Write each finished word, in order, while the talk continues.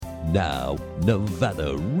Now,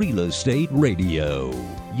 Nevada Real Estate Radio.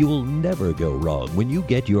 You'll never go wrong when you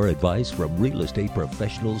get your advice from real estate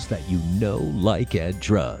professionals that you know, like, and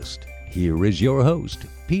trust. Here is your host,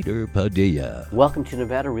 Peter Padilla. Welcome to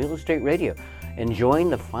Nevada Real Estate Radio. Enjoying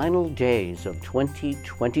the final days of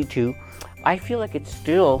 2022. I feel like it's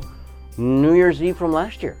still New Year's Eve from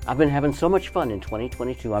last year. I've been having so much fun in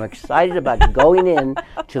 2022. I'm excited about going in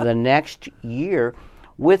to the next year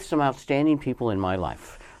with some outstanding people in my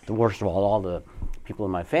life. First of all the people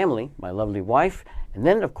in my family, my lovely wife, and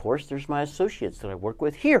then, of course, there's my associates that I work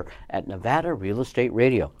with here at Nevada Real Estate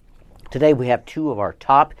Radio. Today, we have two of our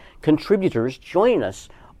top contributors joining us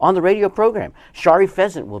on the radio program. Shari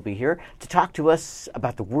Pheasant will be here to talk to us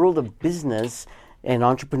about the world of business and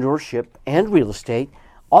entrepreneurship and real estate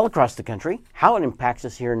all across the country, how it impacts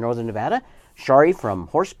us here in Northern Nevada. Shari from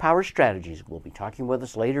Horsepower Strategies will be talking with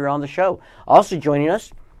us later on the show. Also joining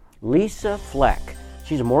us, Lisa Fleck.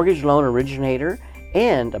 She's a mortgage loan originator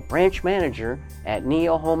and a branch manager at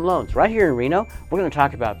Neo Home Loans right here in Reno. We're going to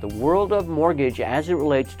talk about the world of mortgage as it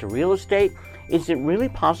relates to real estate. Is it really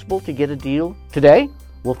possible to get a deal today?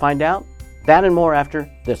 We'll find out. That and more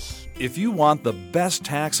after this. If you want the best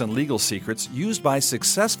tax and legal secrets used by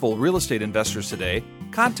successful real estate investors today,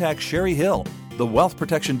 contact Sherry Hill, the wealth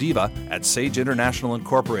protection diva at Sage International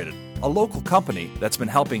Incorporated, a local company that's been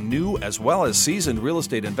helping new as well as seasoned real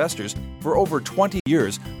estate investors for over 20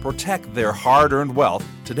 years protect their hard-earned wealth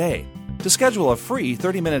today. To schedule a free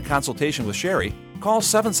 30-minute consultation with Sherry, call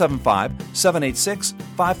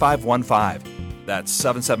 775-786-5515. That's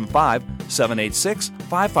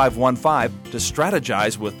 775-786-5515 to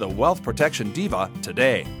strategize with the Wealth Protection Diva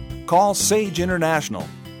today. Call Sage International.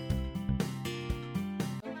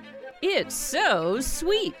 It's so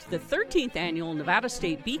sweet! The 13th Annual Nevada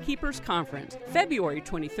State Beekeepers Conference, February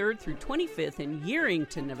 23rd through 25th in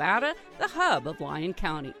Yerington, Nevada, the hub of Lyon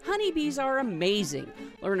County. Honeybees are amazing.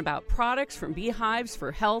 Learn about products from beehives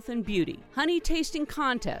for health and beauty. Honey tasting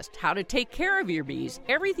contest, how to take care of your bees,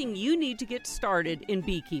 everything you need to get started in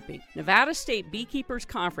beekeeping. Nevada State Beekeepers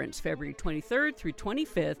Conference, February 23rd through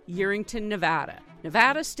 25th, Yerington, Nevada.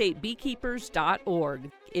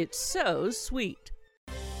 NevadaStateBeekeepers.org. It's so sweet.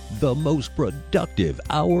 The most productive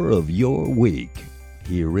hour of your week.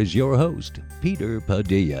 Here is your host, Peter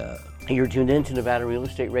Padilla. You're tuned in to Nevada Real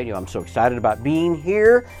Estate Radio. I'm so excited about being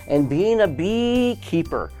here and being a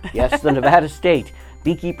beekeeper. Yes, the Nevada State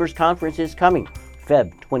Beekeepers Conference is coming,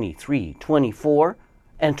 Feb 23, 24,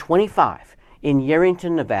 and 25 in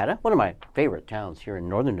Yerington, Nevada, one of my favorite towns here in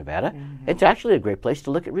Northern Nevada. Mm-hmm. It's actually a great place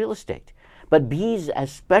to look at real estate. But bees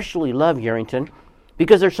especially love Yerington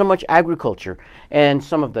because there's so much agriculture, and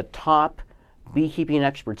some of the top beekeeping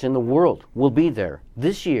experts in the world will be there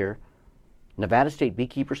this year. Nevada State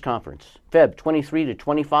Beekeepers Conference, Feb 23 to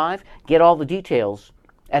 25. Get all the details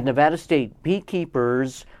at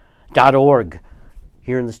NevadaStateBeekeepers.org.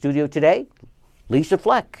 Here in the studio today, Lisa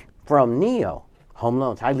Fleck from Neo Home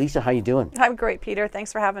Loans. Hi, Lisa. How you doing? I'm great, Peter.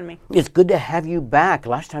 Thanks for having me. It's good to have you back.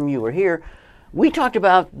 Last time you were here, we talked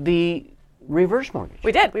about the reverse mortgage.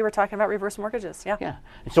 We did. We were talking about reverse mortgages. Yeah. Yeah.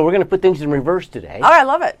 So we're going to put things in reverse today. Oh, I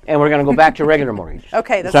love it. And we're going to go back to regular mortgages.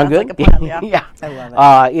 Okay, that sound sounds good? like a plan. Yeah. Yeah. I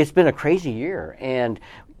love it. It's been a crazy year, and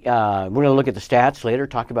we're going to look at the stats later,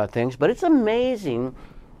 talk about things. But it's amazing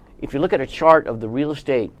if you look at a chart of the real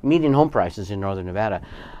estate median home prices in Northern Nevada,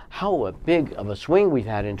 how big of a swing we've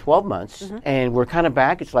had in 12 months, mm-hmm. and we're kind of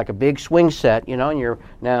back. It's like a big swing set, and you're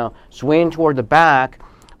now swinging toward the back.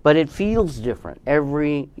 But it feels different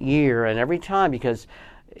every year and every time because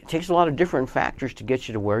it takes a lot of different factors to get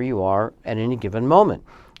you to where you are at any given moment.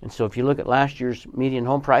 And so if you look at last year's median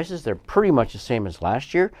home prices, they're pretty much the same as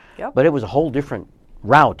last year. Yep. But it was a whole different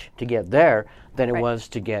route to get there than it Right. was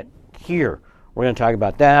to get here. We're going to talk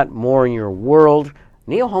about that, more in your world.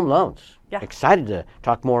 Neo Home Loans. Yeah. Excited to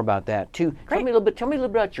talk more about that, too. Great. Tell me a little bit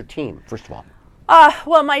about your team, first of all.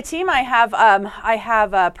 Well, my team, I have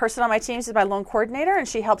a person on my team who's my loan coordinator, and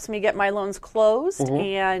she helps me get my loans closed. Mm-hmm.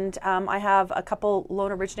 And I have a couple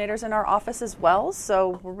loan originators in our office as well.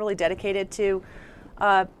 So we're really dedicated to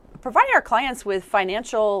providing our clients with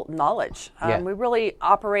financial knowledge. Yeah. We really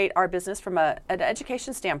operate our business from an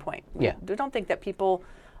education standpoint. Yeah. We don't think that people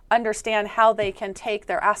understand how they can take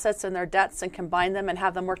their assets and their debts and combine them and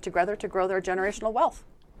have them work together to grow their generational wealth.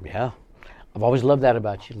 Yeah. I've always loved that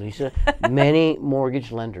about you, Lisa. Many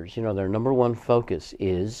mortgage lenders, their number one focus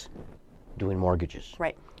is doing mortgages.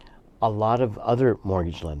 Right. A lot of other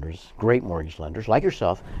mortgage lenders, great mortgage lenders like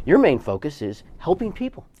yourself, your main focus is helping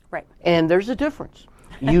people. Right. And there's a difference.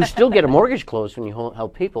 You still get a mortgage closed when you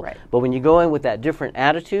help people, right. But when you go in with that different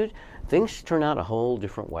attitude, things turn out a whole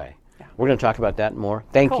different way. Yeah. We're going to talk about that more.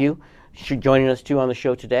 Thank Cool. you Joining us too on the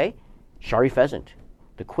show today, Shari Pheasant,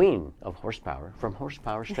 the queen of horsepower from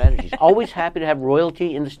Horsepower Strategies. Always happy to have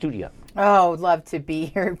royalty in the studio. Oh, love to be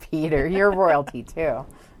here, Peter. You're royalty too.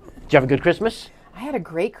 Did you have a good Christmas? I had a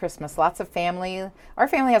great Christmas. Lots of family. Our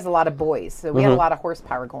family has a lot of boys, so we had a lot of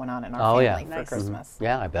horsepower going on in our family for Christmas.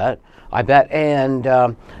 Yeah, I bet. And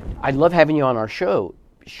I love having you on our show,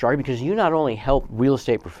 Shari, because you not only help real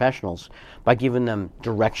estate professionals by giving them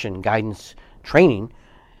direction, guidance, training,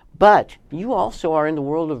 but you also are in the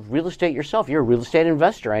world of real estate yourself. You're a real estate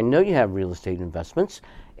investor. I know you have real estate investments,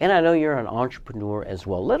 and I know you're an entrepreneur as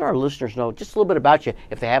well. Let our listeners know just a little bit about you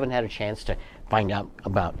if they haven't had a chance to find out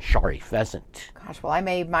about Shari Pheasant. Gosh, well, I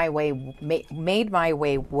made my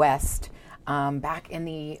way west back in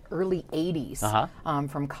the early 80s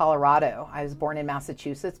from Colorado. I was born in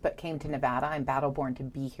Massachusetts, but came to Nevada. I'm battle-born to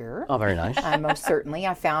be here. Oh, very nice. Most certainly.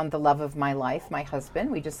 I found the love of my life, my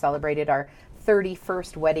husband. We just celebrated our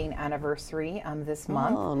 31st wedding anniversary this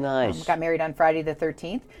month. Oh, nice. Got married on Friday the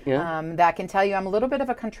 13th. Yeah. That can tell you I'm a little bit of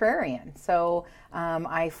a contrarian. So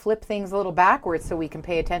I flip things a little backwards so we can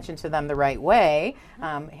pay attention to them the right way.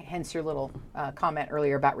 Hence your little comment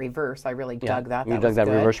earlier about reverse. I really dug that. You dug that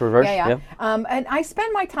reverse? Yeah. And I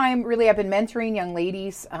spend my time, really, I've been mentoring young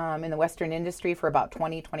ladies in the Western industry for about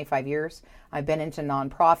 20, 25 years. I've been into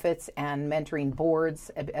nonprofits and mentoring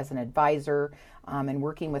boards as an advisor. And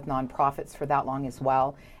working with nonprofits for that long as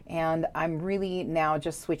well. And I'm really now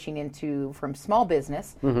just switching from small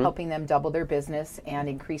business, helping them double their business and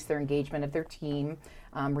increase their engagement of their team,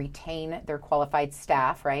 retain their qualified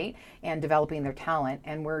staff, right, and developing their talent.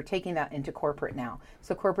 And we're taking that into corporate now.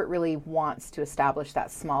 So corporate really wants to establish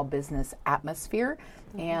that small business atmosphere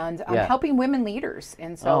and helping women leaders.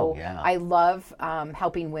 And so I love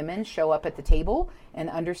helping women show up at the table and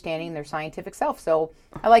understanding their scientific self. So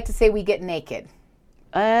I like to say we get naked.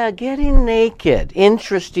 Getting naked.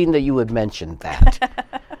 Interesting that you would mention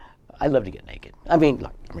that. I love to get naked. I mean,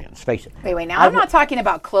 look, let's face it. Wait. Now, I'm not talking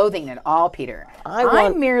about clothing at all, Peter.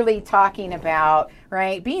 I'm merely talking about,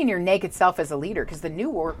 right, being your naked self as a leader, because the new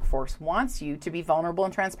workforce wants you to be vulnerable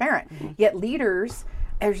and transparent. Yet leaders,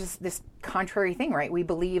 there's just this contrary thing, right? We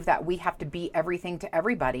believe that we have to be everything to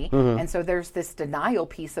everybody. And so there's this denial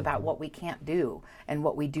piece about what we can't do and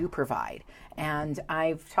what we do provide. And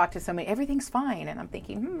I've talked to so many, everything's fine. And I'm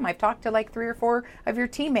thinking, I've talked to like 3 or 4 of your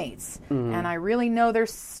teammates. And I really know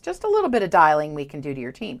there's just a little bit of dialing we can do to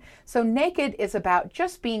your team. So naked is about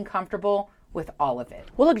just being comfortable with all of it.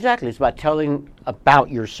 Well, exactly. It's about telling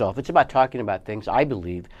about yourself. It's about talking about things, I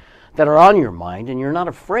believe, that are on your mind, and you're not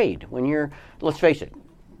afraid. When you're, let's face it,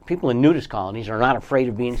 people in nudist colonies are not afraid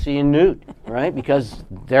of being seen nude, right? Because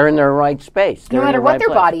they're in their right space. No matter what their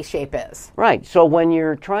body shape is. Right. So when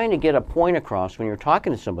you're trying to get a point across, when you're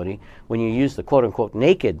talking to somebody, when you use the quote-unquote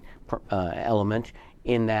naked element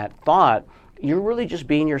in that thought, you're really just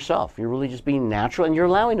being yourself. You're really just being natural, and you're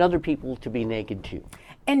allowing other people to be naked too.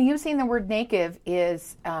 And using the word naked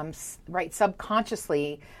is, right,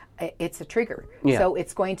 subconsciously, it's a trigger. Yeah. So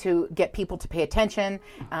it's going to get people to pay attention.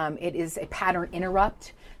 It is a pattern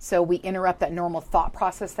interrupt. So we interrupt that normal thought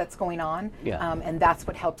process that's going on. Yeah. And that's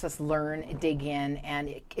what helps us learn, dig in, and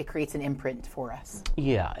it creates an imprint for us.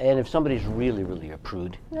 Yeah. And if somebody's really, really a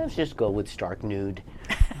prude, let's just go with stark nude.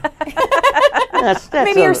 That's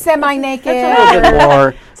Maybe you're semi-naked. That's a little bit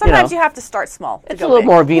more. Sometimes you have to start small. It's a little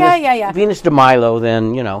more Venus. Yeah. Venus de Milo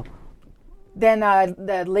than, Then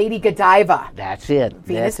the Lady Godiva. That's it.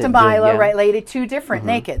 Venus de Milo, right? Lady, 2 different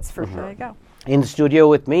nakeds for sure. There you go. In the studio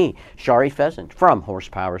with me, Shari Pheasant from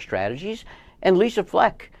Horsepower Strategies, and Lisa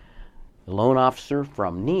Fleck, the loan officer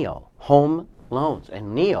from NEO Home Loans.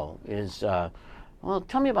 And NEO is, tell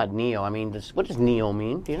me about NEO. I mean, what does NEO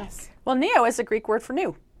mean? Do you know? Well, neo is a Greek word for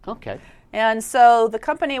new. Okay. And so the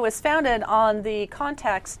company was founded on the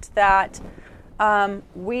context that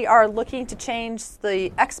we are looking to change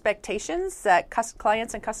the expectations that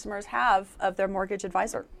clients and customers have of their mortgage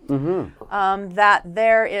advisor. That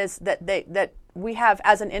we have,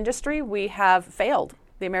 as an industry, we have failed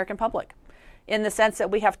the American public in the sense that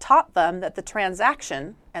we have taught them that the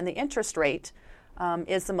transaction and the interest rate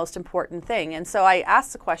is the most important thing. And so I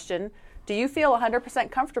asked the question, do you feel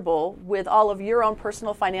 100% comfortable with all of your own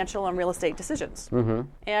personal financial and real estate decisions?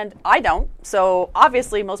 And I don't. So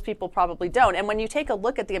obviously most people probably don't. And when you take a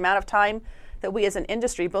look at the amount of time that we as an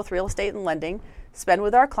industry, both real estate and lending, spend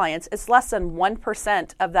with our clients, it's less than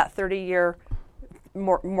 1% of that 30-year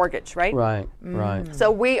mortgage, right? Right.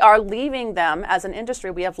 So we are leaving them as an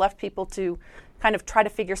industry. We have left people to kind of try to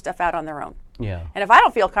figure stuff out on their own. Yeah. And if I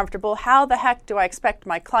don't feel comfortable, how the heck do I expect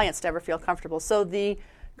my clients to ever feel comfortable? So the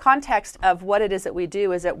context of what it is that we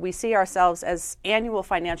do is that we see ourselves as annual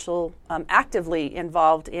financial, actively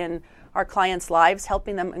involved in our clients' lives,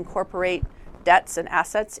 helping them incorporate debts and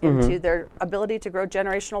assets into their ability to grow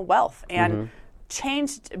generational wealth. And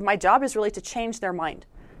my job is really to change their mind,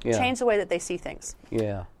 change the way that they see things.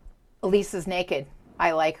 Yeah. Lisa's naked.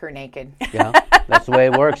 I like her naked. Yeah. That's the way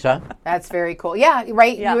it works, huh? That's very cool. Yeah,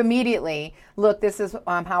 right. Yeah. You immediately look. This is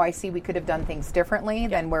how I see we could have done things differently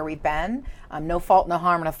than where we've been. No fault, no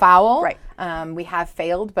harm, no foul. Right. We have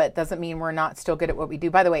failed, but doesn't mean we're not still good at what we do.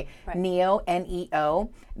 By the way, Neo, Neo.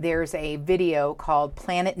 There's a video called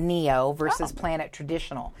Planet Neo versus Planet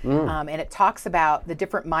Traditional, and it talks about the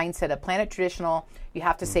different mindset of Planet Traditional. You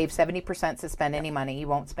have to save 70% to spend any money. You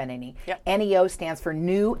won't spend any. Yep. NEO stands for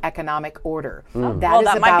New Economic Order.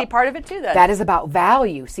 That might be part of it too, then. That is about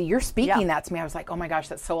value. See, you're speaking that to me. I was like, oh my gosh,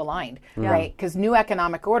 that's so aligned, right? Because New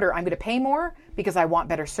Economic Order, I'm going to pay more because I want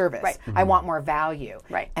better service. Right. I want more value.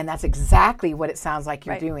 Right. And that's exactly what it sounds like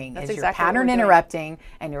you're Right. doing. That's Is exactly you're what pattern we're doing. interrupting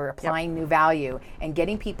and you're applying new value and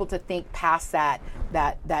getting people to think past that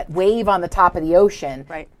wave on the top of the ocean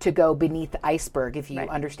to go beneath the iceberg. If you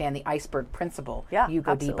understand the iceberg principle, you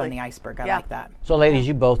go deep on the iceberg. I like that. So, ladies,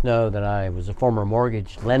 you both know that I was a former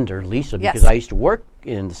mortgage lender, Lisa, because I used to work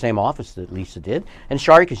in the same office that Lisa did. And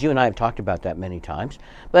Shari, because you and I have talked about that many times.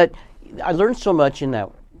 But I learned so much in that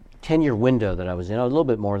 10-year window that I was in, a little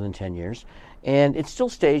bit more than 10 years, and it still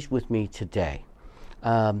stays with me today.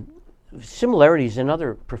 Similarities in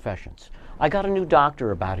other professions. I got a new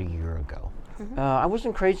doctor about a year ago. I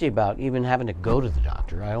wasn't crazy about even having to go to the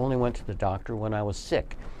doctor. I only went to the doctor when I was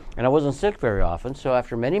sick. And I wasn't sick very often, so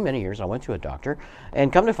after many, many years, I went to a doctor.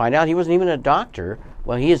 And come to find out, he wasn't even a doctor.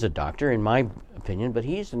 Well, he is a doctor, in my opinion, but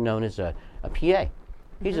he's known as a PA.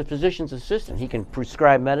 He's a physician's assistant. He can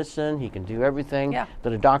prescribe medicine. He can do everything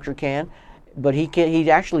that a doctor can. But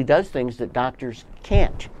he actually does things that doctors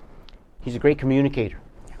can't. He's a great communicator.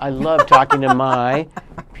 I love talking to my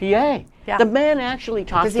PA. Yeah. The man actually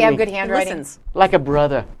talks to me. Does he have good handwriting? Listens. Like a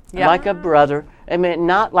brother. Yeah. Like a brother. I mean,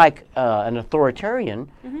 not like an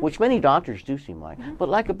authoritarian, which many doctors do seem like, but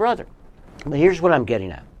like a brother. But here's what I'm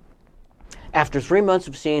getting at. After 3 months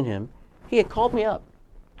of seeing him, he had called me up.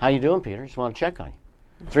 How you doing, Peter? Just want to check on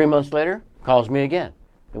you. 3 months later, calls me again.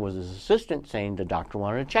 It was his assistant saying the doctor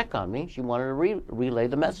wanted to check on me. She wanted to relay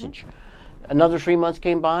the message. Another 3 months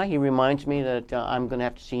came by. He reminds me that I'm going to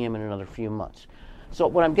have to see him in another few months. So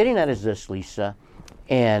what I'm getting at is this, Lisa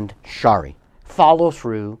and Shari. Follow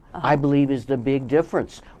through, I believe, is the big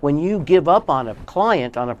difference. When you give up on a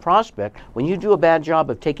client, on a prospect, when you do a bad job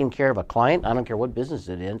of taking care of a client, I don't care what business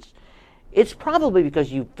it is, it's probably because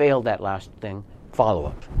you failed that last thing,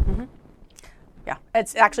 follow-up. Yeah,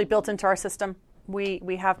 it's actually built into our system. We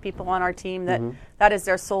have people on our team that is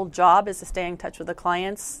their sole job, is to stay in touch with the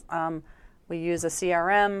clients. We use a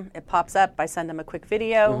CRM. It pops up. I send them a quick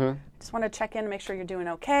video. Just want to check in and make sure you're doing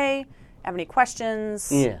okay. Have any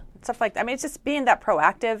questions? Yeah. Stuff like that. I mean, it's just being that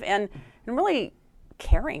proactive and really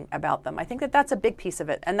caring about them. I think that's a big piece of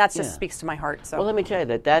it, and that just speaks to my heart. So. Well, let me tell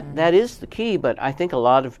you that is the key, but I think a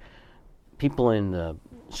lot of people in the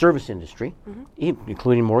service industry,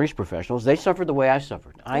 including mortgage professionals, they suffered the way I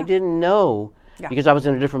suffered. I didn't know, because I was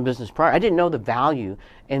in a different business prior, I didn't know the value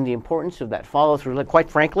and the importance of that follow-through. Like, quite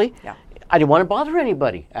frankly, I didn't want to bother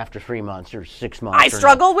anybody after 3 months or 6 months. I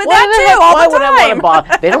struggle with that too all the time. Why would I want to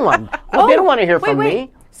bother? They don't want. They don't want to hear from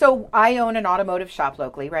me. So I own an automotive shop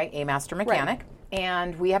locally, right? A Master Mechanic.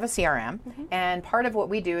 And we have a CRM. And part of what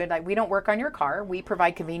we do, like, we don't work on your car. We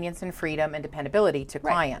provide convenience and freedom and dependability to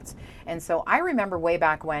clients. And so I remember way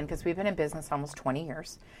back when, because we've been in business almost 20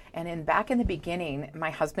 years. And back in the beginning, my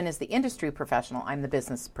husband is the industry professional. I'm the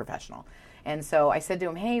business professional. And so I said to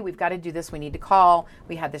him, hey, we've got to do this. We need to call.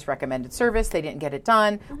 We had this recommended service. They didn't get it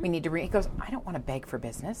done. We need to He goes, I don't want to beg for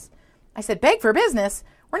business. I said, beg for business?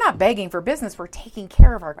 We're not begging for business. We're taking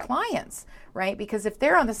care of our clients, right? Because if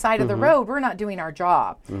they're on the side of the road, we're not doing our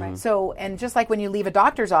job. So, and just like when you leave a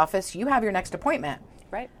doctor's office, you have your next appointment.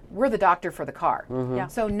 Right. We're the doctor for the car.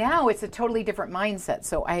 So now it's a totally different mindset.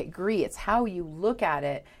 So I agree. It's how you look at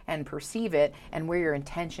it and perceive it and where your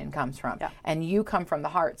intention comes from. And you come from the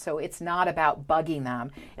heart. So it's not about bugging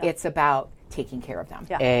them. It's about taking care of them.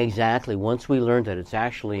 Exactly. Once we learn that it's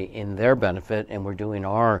actually in their benefit and we're doing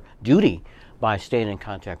our duty by staying in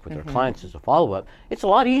contact with our clients as a follow-up, it's a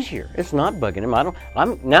lot easier. It's not bugging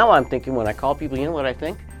them. Now I'm thinking, when I call people, you know what I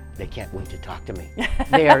think? They can't wait to talk to me.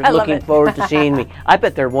 They are looking forward to seeing me. I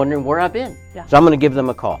bet they're wondering where I've been. So I'm going to give them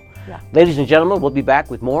a call. Ladies and gentlemen, we'll be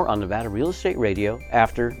back with more on Nevada Real Estate Radio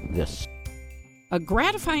after this. A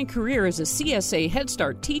gratifying career as a CSA Head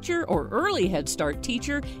Start teacher or early Head Start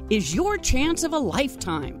teacher is your chance of a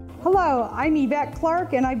lifetime. Hello, I'm Yvette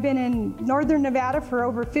Clark, and I've been in Northern Nevada for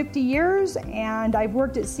over 50 years, and I've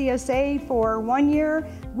worked at CSA for 1 year.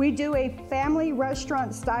 We do a family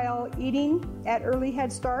restaurant-style eating at Early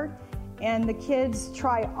Head Start, and the kids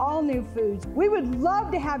try all new foods. We would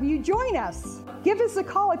love to have you join us. Give us a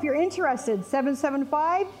call if you're interested,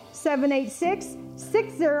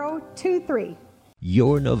 775-786-6023.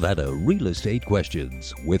 Your Nevada Real Estate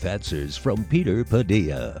Questions with answers from Peter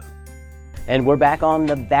Padilla. And we're back on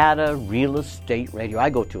Nevada Real Estate Radio. I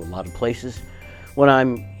go to a lot of places when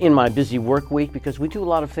I'm in my busy work week because we do a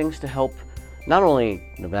lot of things to help not only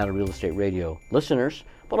Nevada Real Estate Radio listeners,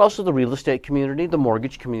 but also the real estate community, the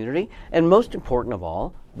mortgage community, and most important of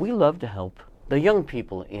all, we love to help the young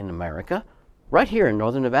people in America right here in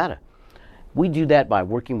Northern Nevada. We do that by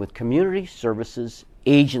working with Community Services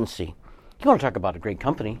Agency. You want to talk about a great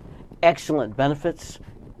company, excellent benefits,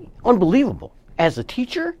 unbelievable. As a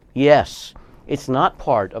teacher, yes, it's not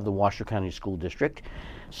part of the Washoe County School District.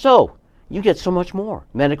 So you get so much more.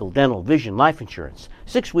 Medical, dental, vision, life insurance,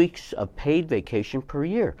 6 weeks of paid vacation per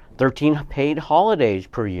year, 13 paid holidays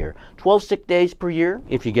per year, 12 sick days per year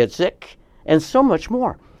if you get sick, and so much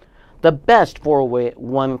more. The best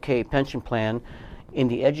 401k pension plan in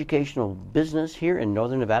the educational business here in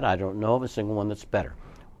Northern Nevada. I don't know of a single one that's better.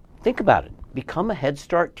 Think about it. Become a Head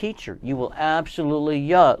Start teacher. You will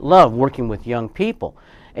absolutely love working with young people.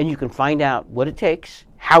 And you can find out what it takes,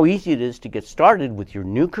 how easy it is to get started with your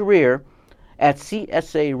new career at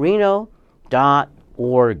csareno.org.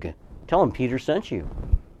 Tell them Peter sent you.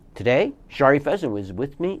 Today, Shari Pheasant was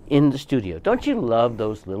with me in the studio. Don't you love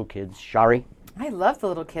those little kids, Shari? I love the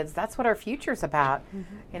little kids. That's what our future's about.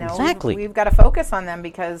 You know, Exactly. We've got to focus on them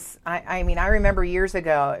because, I mean, I remember years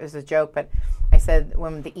ago, it was a joke, but I said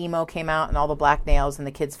when the emo came out and all the black nails and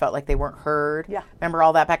the kids felt like they weren't heard. Yeah. Remember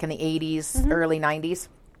all that back in the 80s, early 90s?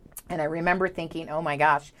 And I remember thinking, oh my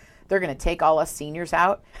gosh, they're going to take all us seniors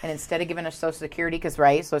out, and instead of giving us Social Security, because,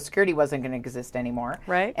 right, Social Security wasn't going to exist anymore.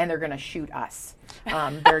 Right. And they're going to shoot us.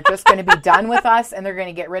 They're just going to be done with us, and they're going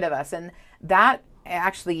to get rid of us. And that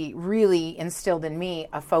actually really instilled in me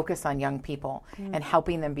a focus on young people and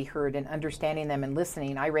helping them be heard and understanding them and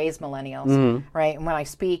listening. I raise millennials, right? And when I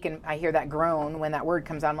speak and I hear that groan, when that word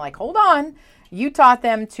comes out, I'm like, hold on. You taught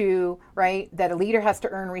them to, right, that a leader has to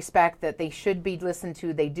earn respect, that they should be listened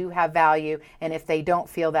to, they do have value, and if they don't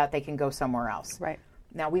feel that, they can go somewhere else. Right.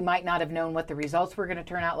 Now, we might not have known what the results were going to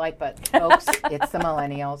turn out like, but folks, it's the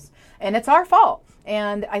millennials. And it's our fault.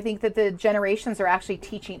 And I think that the generations are actually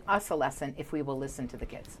teaching us a lesson if we will listen to the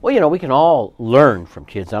kids. Well, you know, we can all learn from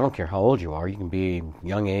kids. I don't care how old you are. You can be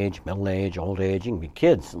young age, middle age, old age. You can be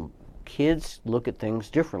kids. Kids look at things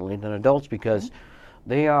differently than adults because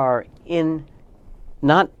they are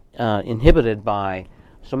not inhibited by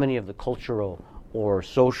so many of the cultural or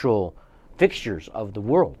social fixtures of the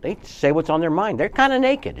world. They say what's on their mind. They're kind of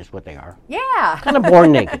naked is what they are. Yeah. Kind of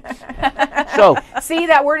born naked. So see,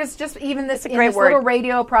 that word is just even this, in great this word. little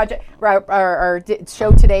radio project, our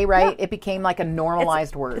show today, right? It became like a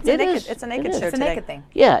normalized word. It's a naked is. It's a naked It is. show It's a today. naked thing.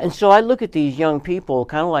 yeah, and so I look at these young people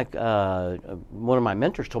kind of like one of my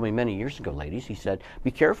mentors told me many years ago, ladies. He said, be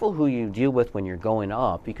careful who you deal with when you're going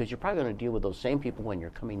up because you're probably going to deal with those same people when you're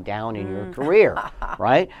coming down in your career,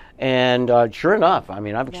 right? And sure enough, I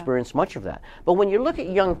mean, I've experienced much of that. But when you look at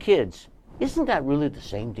young kids, isn't that really the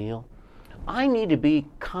same deal? I need to be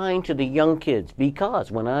kind to the young kids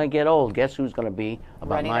because when I get old, guess who's going to be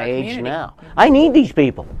about Running my our age community. now? I need these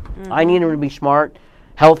people. I need them to be smart,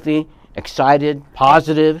 healthy, excited,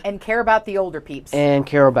 positive, And care about the older peeps. and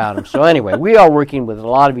care about them. So anyway, we are working with a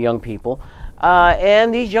lot of young people.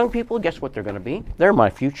 And these young people, guess what they're going to be? They're my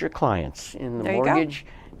future clients in the There you go. mortgage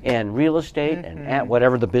and real estate and at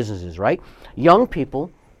whatever the business is, right? Young people,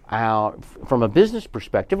 from a business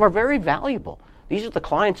perspective, are very valuable. These are the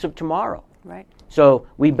clients of tomorrow. Right. So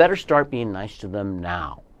we better start being nice to them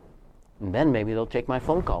now. And then maybe they'll take my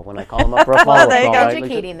phone call when I call them up for a follow-up there you call. go. right?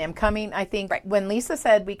 Educating them, I think when Lisa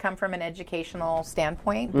said we come from an educational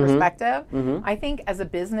standpoint, perspective, I think as a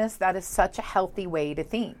business, that is such a healthy way to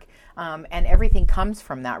think. And everything comes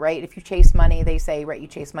from that, right? If you chase money, they say, right, you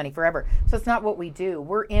chase money forever. So it's not what we do.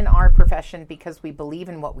 We're in our profession because we believe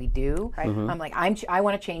in what we do. Right. I'm like, I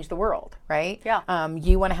want to change the world, right? Yeah.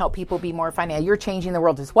 You want to help people be more financial. You're changing the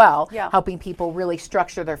world as well, Yeah. helping people really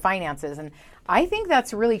structure their finances. And I think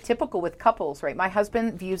that's really typical with couples, right? My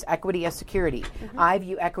husband views equity as security. I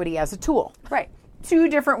view equity as a tool. Right. Two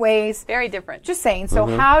different ways. Very different. Just saying. So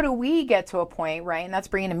how do we get to a point, right? And that's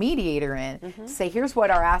bringing a mediator in. Say, here's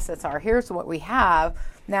what our assets are. Here's what we have.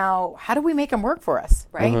 Now, how do we make them work for us,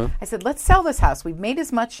 right? I said, let's sell this house. We've made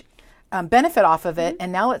as much benefit off of it,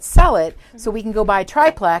 and now let's sell it so we can go buy a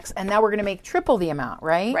triplex, and now we're going to make triple the amount,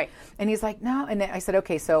 right? Right. And he's like, no. And I said,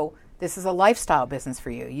 okay, so this is a lifestyle business for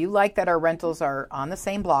you. You like that our rentals are on the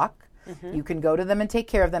same block. You can go to them and take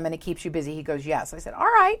care of them, and it keeps you busy. He goes, yes. I said, all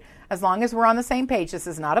right, as long as we're on the same page. This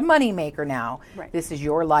is not a money maker now. Right. This is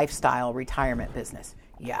your lifestyle retirement business.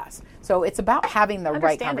 Yes. So it's about having the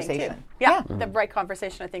right conversation. Too. Yeah, the right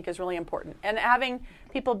conversation I think is really important. And having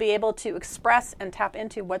people be able to express and tap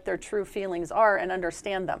into what their true feelings are and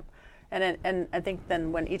understand them. And I think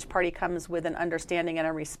then when each party comes with an understanding and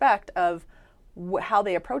a respect of how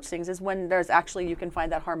they approach things is when there's actually, you can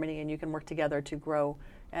find that harmony and you can work together to grow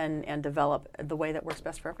and develop the way that works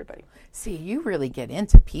best for everybody. See, you really get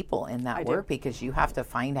into people in that I work do. because you have to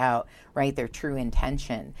find out, right, their true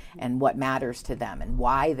intention and what matters to them and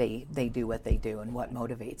why they do what they do and what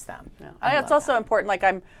motivates them. Yeah. It's also important, like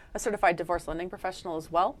I'm a certified divorce lending professional as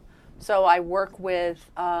well. So I work with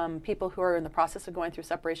people who are in the process of going through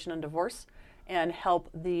separation and divorce and help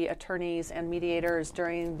the attorneys and mediators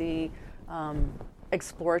during the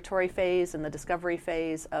exploratory phase and the discovery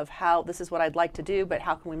phase of how this is what I'd like to do, but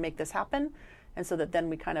how can we make this happen? And so that then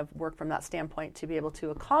we kind of work from that standpoint to be able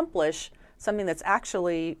to accomplish something that's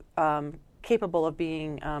actually capable of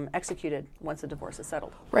being executed once a divorce is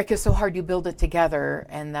settled. Right, because so hard you build it together,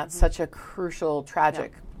 and that's such a crucial,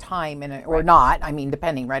 tragic time, in it, or not, I mean,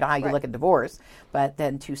 depending, right, on how you look at divorce, but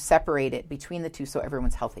then to separate it between the two so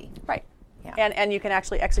everyone's healthy. Right. Yeah. And you can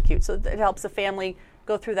actually execute. So it helps the family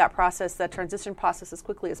go through that process, that transition process as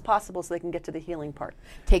quickly as possible so they can get to the healing part.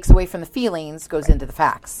 Takes away from the feelings, goes into the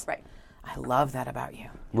facts. Right. I love that about you.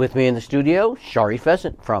 With me in the studio, Shari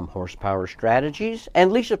Pheasant from Horsepower Strategies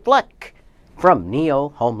and Lisa Fleck from Neo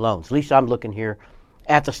Home Loans. Lisa, I'm looking here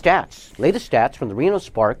at the stats, latest stats from the Reno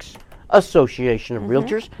Sparks Association of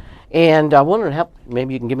Realtors. And I wanted to help,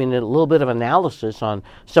 maybe you can give me a little bit of analysis on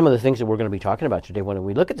some of the things that we're going to be talking about today. When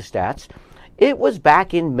we look at the stats, it was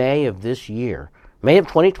back in May of this year, May of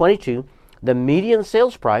 2022, the median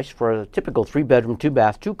sales price for a typical 3-bedroom,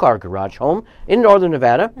 2-bath, 2-car garage home in northern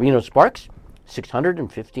Nevada, Reno Sparks,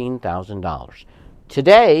 $615,000.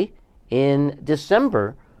 Today, in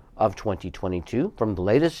December of 2022, from the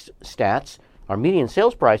latest stats, our median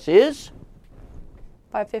sales price is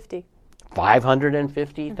 $550,000.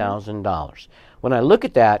 $550,000. When I look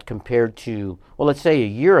at that compared to, well, let's say a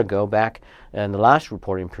year ago, back in the last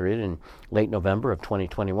reporting period in late November of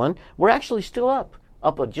 2021, we're actually still up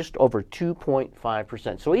just over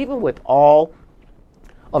 2.5%. So even with all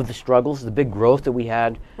of the struggles, the big growth that we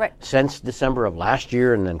had since December of last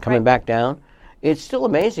year and then coming back down, it's still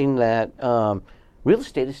amazing that real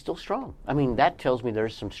estate is still strong. I mean, that tells me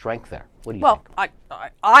there's some strength there. What do you think? Well,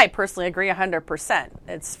 I personally agree 100%.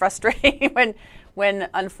 It's frustrating when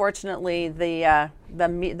unfortunately the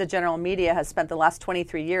general media has spent the last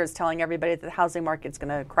 23 years telling everybody that the housing market's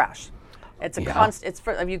going to crash. It's a constant.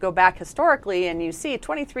 If you go back historically and you see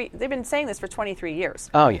 23, they've been saying this for 23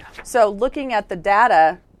 years. Oh yeah. So looking at the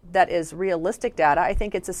data that is realistic data, I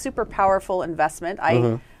think it's a super powerful investment.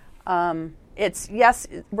 It's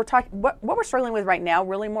we're talking what we're struggling with right now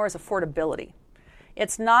really more is affordability.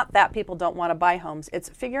 It's not that people don't want to buy homes. It's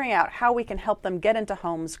figuring out how we can help them get into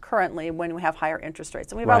homes currently when we have higher interest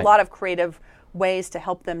rates. And we have a lot of creative ways to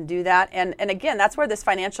help them do that. And again, that's where this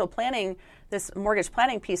financial planning, this mortgage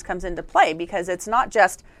planning piece comes into play, because it's not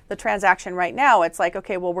just the transaction right now. It's like,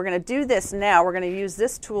 okay, well, we're going to do this now. We're going to use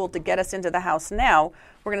this tool to get us into the house now.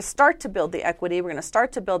 We're going to start to build the equity. We're going to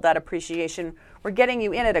start to build that appreciation. We're getting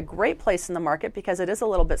you in at a great place in the market because it is a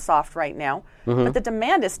little bit soft right now, but the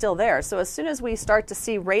demand is still there. So as soon as we start to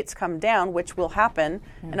see rates come down, which will happen,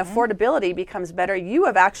 and affordability becomes better, you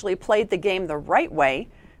have actually played the game the right way,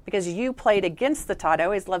 because you played against the tide. I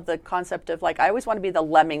always love the concept of, like, I always want to be the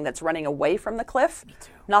lemming that's running away from the cliff,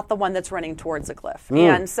 not the one that's running towards the cliff.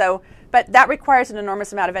 And so, but that requires an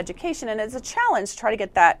enormous amount of education, and it's a challenge to try to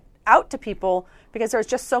get that out to people because there's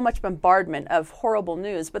just so much bombardment of horrible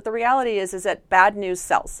news. But the reality is that bad news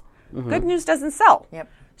sells. Good news doesn't sell.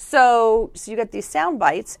 So you get these sound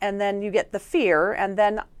bites, and then you get the fear, and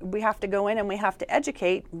then we have to go in and we have to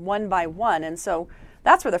educate one by one. And so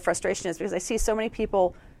that's where the frustration is, because I see so many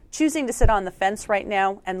people choosing to sit on the fence right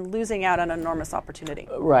now and losing out on an enormous opportunity.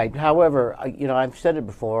 Right. However, I've said it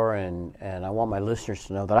before, and I want my listeners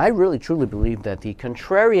to know that I really truly believe that the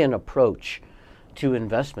contrarian approach to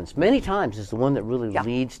investments many times is the one that really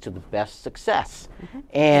leads to the best success.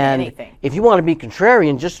 And if you want to be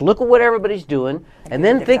contrarian, just look at what everybody's doing and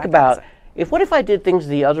then think about, what if I did things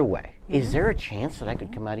the other way? Is there a chance that I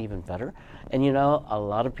could come out even better? And a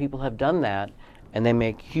lot of people have done that. and they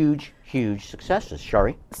make huge successes.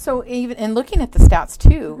 Shari? So even in looking at the stats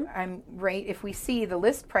too, I'm right. If we see the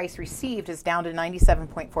list price received is down to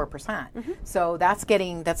 97.4%, so that's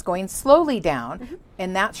going slowly down,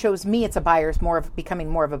 and that shows me it's becoming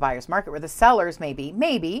more of a buyer's market, where the sellers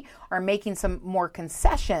maybe are making some more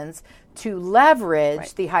concessions to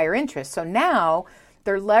leverage the higher interest. So now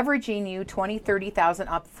they're leveraging you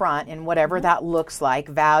 $20,000-$30,000 up front in whatever that looks like,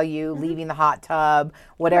 value, leaving the hot tub,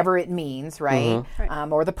 whatever it means, right?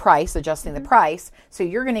 Or the price, adjusting the price. So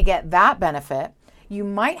you're going to get that benefit. You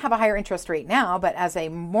might have a higher interest rate now, but as a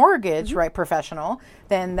mortgage professional,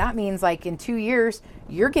 then that means like in 2 years,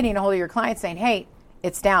 you're getting a hold of your client saying, hey,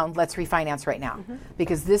 it's down, let's refinance right now,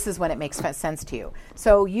 because this is when it makes sense to you.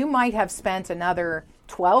 So you might have spent another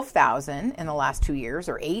 $12,000 in the last 2 years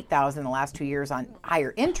or $8,000 in the last 2 years on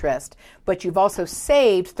higher interest, but you've also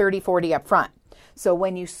saved $30,000-$40,000 up front. So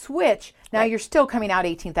when you switch, now you're still coming out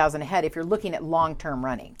 $18,000 ahead if you're looking at long-term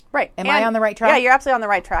running. Right. Am I on the right track? Yeah, you're absolutely on the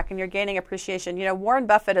right track, and you're gaining appreciation. You know, Warren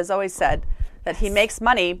Buffett has always said that he makes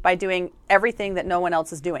money by doing everything that no one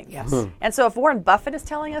else is doing. Yes. And so if Warren Buffett is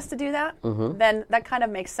telling us to do that, then that kind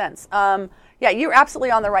of makes sense. Yeah, you're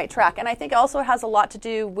absolutely on the right track. And I think it also has a lot to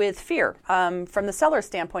do with fear from the seller's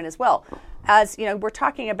standpoint as well. As, you know, we're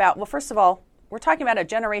talking about, well, first of all, we're talking about a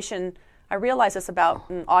generation, I realized this about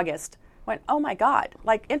in August, went, oh my God,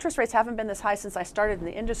 like interest rates haven't been this high since I started in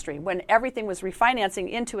the industry, when everything was refinancing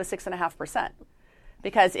into a 6.5%.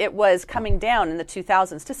 Because it was coming down in the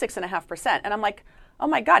 2000s to 6.5%. And I'm like, oh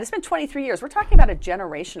my God, it's been 23 years. We're talking about a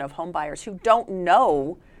generation of home buyers who don't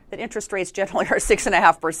know that interest rates generally are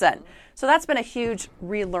 6.5%. So that's been a huge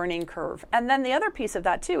relearning curve. And then the other piece of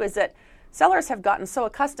that too is that sellers have gotten so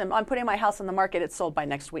accustomed, I'm putting my house on the market, it's sold by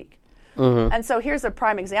next week. And so here's a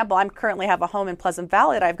prime example. I currently have a home in Pleasant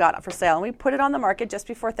Valley that I've got for sale, and we put it on the market just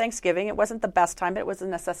before Thanksgiving. It wasn't the best time, but it was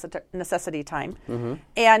a necessity time.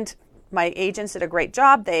 And my agents did a great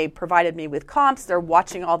job. They provided me with comps. They're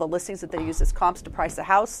watching all the listings that they use as comps to price the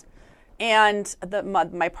house. And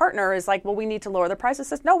my partner is like, well, we need to lower the price. I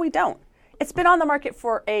says, no, we don't. It's been on the market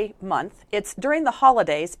for a month. It's during the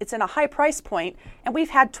holidays. It's in a high price point, and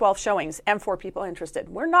we've had 12 showings and 4 people interested.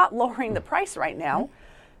 We're not lowering the price right now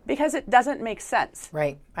because it doesn't make sense.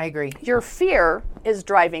 Right, I agree. Your fear is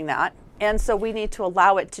driving that. And so we need to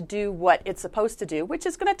allow it to do what it's supposed to do, which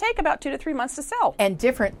is going to take about 2 to 3 months to sell. And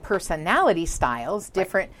different personality styles,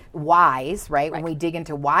 different whys, right? When we dig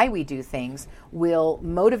into why we do things, will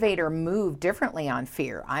motivate or move differently on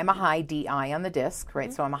fear. I'm a high DI on the disc,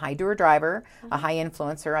 right? So I'm a high doer driver, a high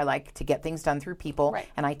influencer. I like to get things done through people,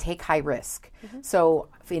 and I take high risk. So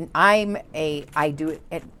I do it.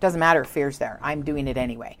 It doesn't matter if fear's there. I'm doing it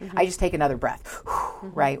anyway. I just take another breath,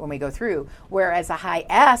 right, when we go through. Whereas a high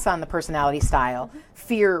S on the personality style,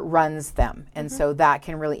 fear runs them. And so that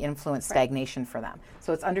can really influence stagnation for them.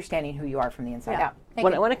 So it's understanding who you are from the inside out.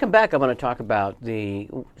 When I come back, I want to talk about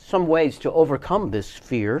some ways to overcome this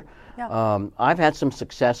fear. I've had some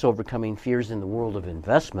success overcoming fears in the world of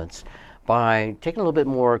investments by taking a little bit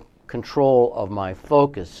more control of my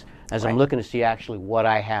focus as I'm looking to see actually what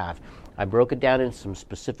I have. I broke it down in some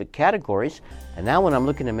specific categories, and now when I'm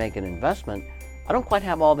looking to make an investment, I don't quite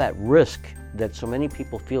have all that risk that so many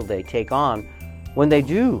people feel they take on when they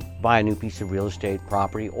do buy a new piece of real estate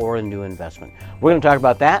property or a new investment. We're going to talk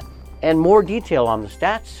about that and more detail on the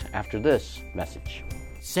stats after this message.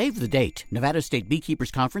 Save the date. Nevada State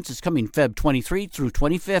Beekeepers Conference is coming Feb 23 through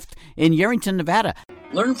 25th in Yerington, Nevada.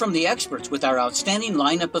 Learn from the experts with our outstanding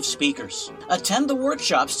lineup of speakers. Attend the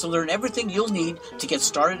workshops to learn everything you'll need to get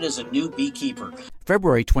started as a new beekeeper.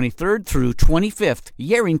 February 23rd through 25th,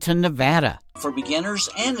 Yerington, Nevada. For beginners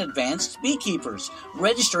and advanced beekeepers.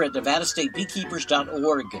 Register at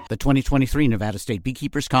nevadastatebeekeepers.org. The 2023 Nevada State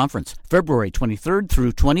Beekeepers Conference, February 23rd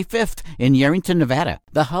through 25th in Yerington, Nevada,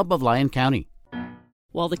 the hub of Lyon County.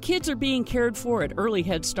 While the kids are being cared for at Early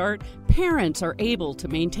Head Start, parents are able to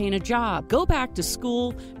maintain a job, go back to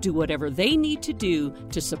school, do whatever they need to do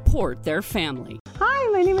to support their family. Hi,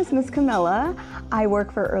 my name is Miss Camilla. I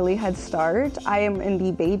work for Early Head Start. I am in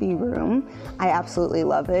the baby room. I absolutely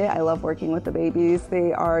love it. I love working with the babies.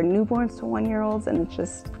 They are newborns to 1-year-olds, and it's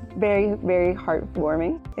just very, very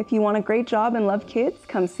heartwarming. If you want a great job and love kids,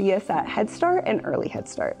 come see us at Head Start and Early Head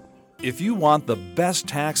Start. If you want the best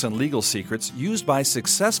tax and legal secrets used by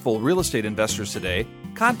successful real estate investors today,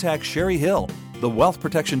 contact Sherry Hill, the wealth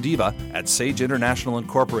protection diva at Sage International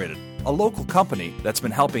Incorporated, a local company that's been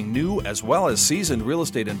helping new as well as seasoned real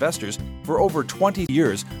estate investors for over 20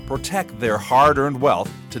 years protect their hard-earned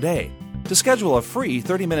wealth today. To schedule a free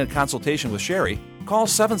 30-minute consultation with Sherry, call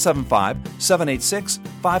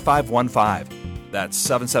 775-786-5515. That's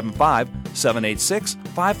 775-786-5515.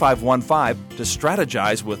 786-5515 to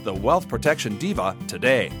strategize with the Wealth Protection Diva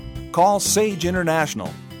today. Call Sage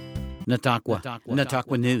International.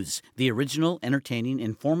 Natakwa News, the original, entertaining,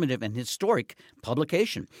 informative, and historic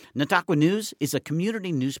publication. Natakwa News is a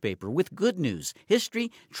community newspaper with good news,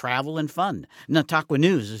 history, travel, and fun. Natakwa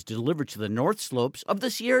News is delivered to the north slopes of the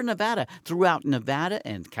Sierra Nevada throughout Nevada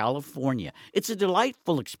and California. It's a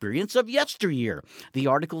delightful experience of yesteryear. The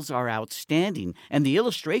articles are outstanding, and the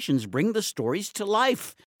illustrations bring the stories to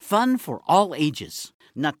life. Fun for all ages.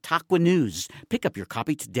 Natakwa News. Pick up your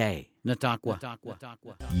copy today. Natakwa.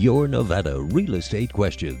 Your Nevada real estate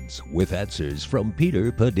questions with answers from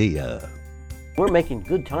Peter Padilla. We're making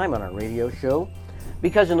good time on our radio show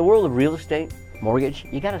because in the world of real estate, mortgage,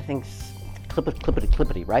 you got to think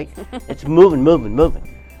clippity, right? It's moving.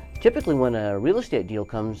 Typically when a real estate deal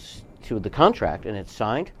comes to the contract and it's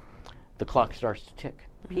signed, the clock starts to tick.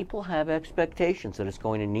 People have expectations that it's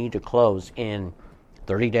going to need to close in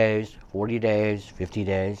 30 days, 40 days, 50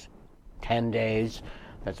 days, 10 days.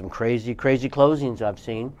 That's some crazy closings I've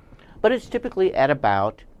seen. But it's typically at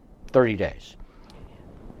about 30 days.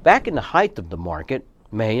 Back in the height of the market,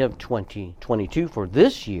 May of 2022 for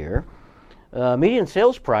this year, median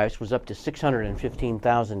sales price was up to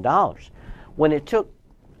 $615,000. When it took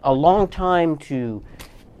a long time to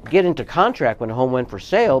get into contract when a home went for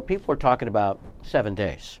sale, people were talking about 7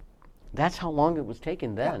 days. That's how long it was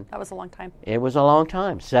taking then. Yeah, that was a long time. It was a long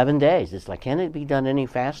time, 7 days. It's like, can it be done any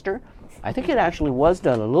faster? I think it actually was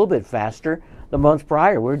done a little bit faster the month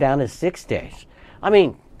prior. We're down to 6 days. I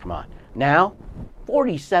mean, come on. Now,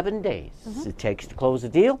 47 days it takes to close a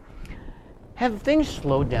deal. Have things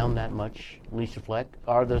slowed down that much, Lisa Fleck?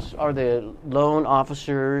 Are the loan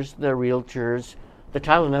officers, the realtors, the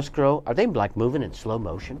title and escrow, are they like moving in slow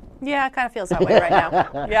motion? Yeah, it kind of feels that way right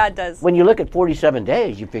now. Yeah, it does. When you look at 47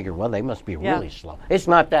 days, you figure, well, they must be really slow. It's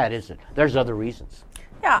not that, is it? There's other reasons.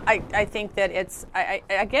 Yeah, I think that it's,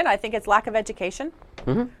 I think it's lack of education.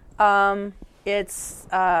 It's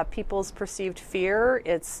people's perceived fear.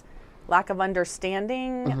 It's lack of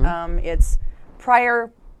understanding. It's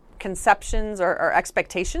prior conceptions or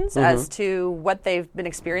expectations as to what they've been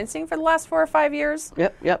experiencing for the last 4 or 5 years.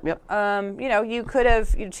 Yep. You could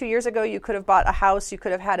have, 2 years ago, you could have bought a house, you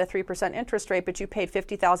could have had a 3% interest rate, but you paid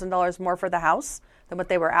 $50,000 more for the house than what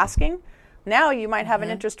they were asking. Now you might have an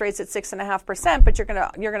interest rate at 6.5%, but you're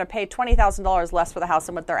gonna pay $20,000 less for the house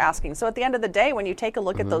than what they're asking. So at the end of the day, when you take a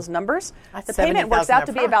look at those numbers, the payment works out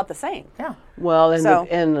to be about the same. Yeah. Well,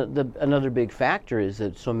 another big factor is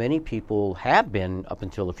that so many people have been, up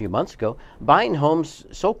until a few months ago, buying homes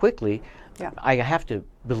so quickly. Yeah. I have to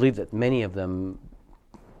believe that many of them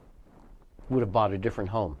would have bought a different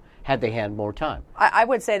home had they had more time. I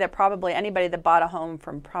would say that probably anybody that bought a home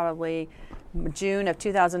from probably June of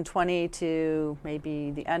 2020 to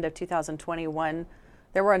maybe the end of 2021,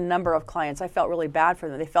 there were a number of clients. I felt really bad for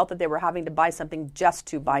them. They felt that they were having to buy something just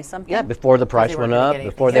to buy something. Yeah, before the price went up,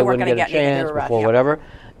 before they wouldn't get a chance, before whatever.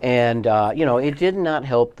 And, it did not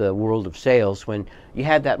help the world of sales when you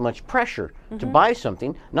had that much pressure to buy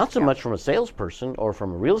something, not so much from a salesperson or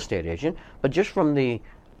from a real estate agent, but just from the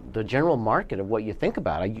general market of what you think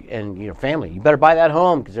about and family. You better buy that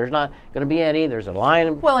home because there's not going to be any. There's a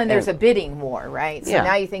line. Well, and there's a bidding war, right? So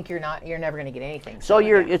now you think you're never going to get anything. So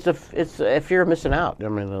it's a fear of missing out. I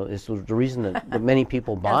mean, it's the reason that many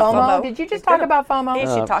people bought FOMO. Did you just talk about FOMO?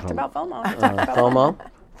 She talked about FOMO.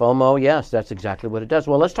 FOMO, yes, that's exactly what it does.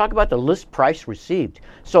 Well, let's talk about the list price received.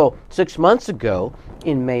 So 6 months ago,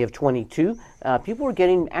 in May of 22, people were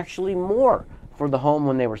getting actually more for the home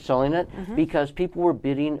when they were selling it because people were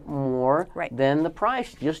bidding more than the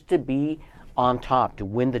price just to be on top, to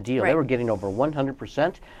win the deal. They were getting over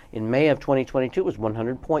 100%. In May of 2022, it was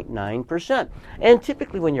 100.9%. And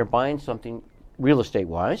typically when you're buying something real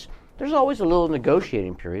estate-wise, there's always a little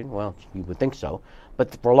negotiating period. Well, you would think so.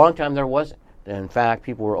 But for a long time, there wasn't. In fact,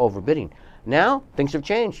 people were overbidding. Now, things have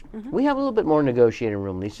changed. We have a little bit more negotiating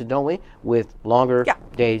room, Lisa, don't we? With longer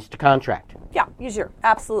days to contract. Yeah, easier.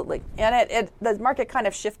 Absolutely. And the market kind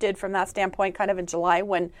of shifted from that standpoint kind of in July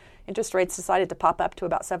when interest rates decided to pop up to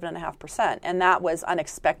about 7.5%. And that was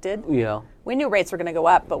unexpected. Yeah. We knew rates were going to go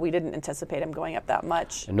up, but we didn't anticipate them going up that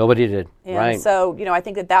much. And nobody did. And right. So, I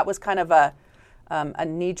think that was kind of a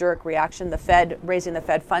knee-jerk reaction. The Fed raising the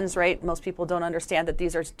Fed funds rate. Most people don't understand that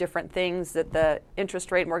these are different things, that the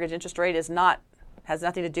interest rate, mortgage interest rate, has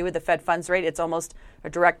nothing to do with the Fed funds rate. It's almost a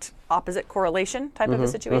direct opposite correlation type of a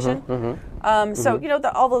situation. So,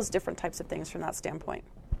 all those different types of things from that standpoint.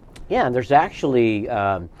 Yeah, and there's actually,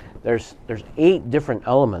 there's 8 different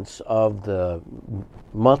elements of the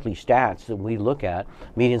monthly stats that we look at.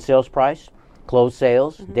 Median sales price, closed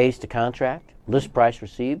sales, days to contract, list price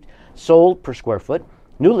received, sold per square foot,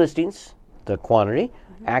 new listings, the quantity,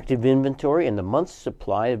 active inventory, and the month's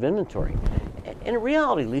supply of inventory. In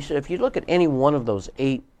reality, Lisa, if you look at any one of those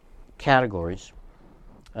 8 categories,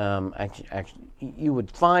 actually, you would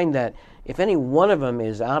find that if any one of them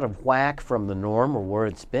is out of whack from the norm or where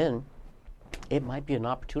it's been, it might be an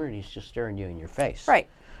opportunity that's just staring you in your face. Right.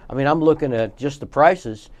 I mean, I'm looking at just the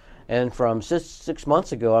prices, and from 6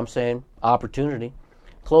 months ago, I'm saying opportunity.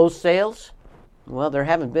 Closed sales, well, there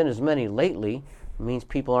haven't been as many lately. It means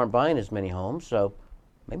people aren't buying as many homes, so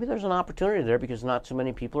maybe there's an opportunity there because not so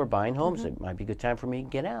many people are buying homes. It might be a good time for me to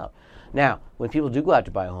get out. Now, when people do go out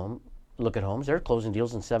to buy a home, look at homes, they're closing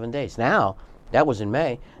deals in 7 days. Now, that was in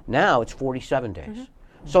May. Now it's 47 days.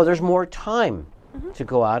 So there's more time to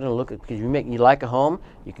go out and look at, because you like a home,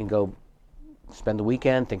 you can go spend the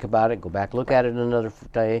weekend, think about it, go back, look at it another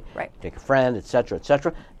day, take a friend, et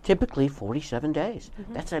cetera, typically 47 days.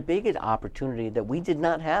 That's a big opportunity that we did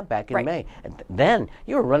not have back in May. And then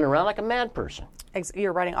you were running around like a mad person.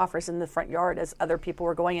 You're writing offers in the front yard as other people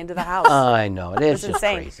were going into the house. I know. It is just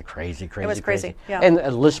insane. crazy. It was crazy. Yeah. And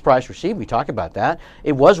list price received, we talked about that.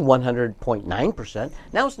 It was 100.9%.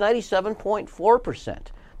 Now it's 97.4%.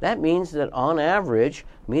 That means that on average,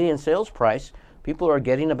 median sales price, people are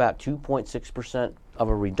getting about 2.6% of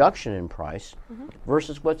a reduction in price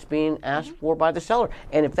versus what's being asked for by the seller.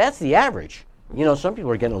 And if that's the average, some people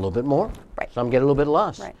are getting a little bit more, some get a little bit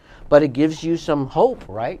less. Right. But it gives you some hope,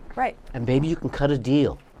 right? Right. And maybe you can cut a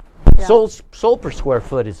deal. Yeah. Sold per square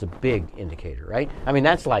foot is a big indicator, right? I mean,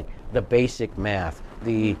 that's like the basic math,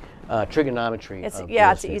 the trigonometry. It's an easy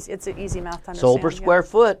math to understand. Sold per square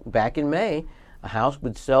foot, back in May, a house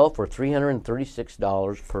would sell for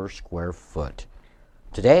 $336 per square foot.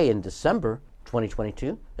 Today, in December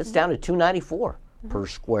 2022, it's down to $294 per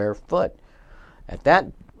square foot. At that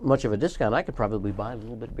much of a discount, I could probably buy a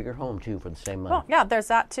little bit bigger home too for the same money. Well, yeah, there's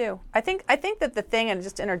that too. I think that the thing, and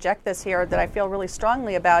just to interject this here, that I feel really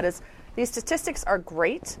strongly about is these statistics are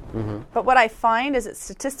great, but what I find is that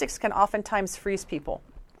statistics can oftentimes freeze people.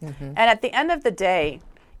 And at the end of the day,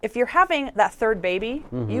 if you're having that third baby,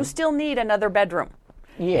 you still need another bedroom.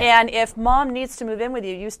 Yeah. And if mom needs to move in with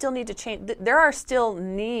you, you still need to change. There are still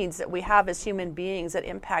needs that we have as human beings that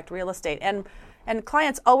impact real estate. And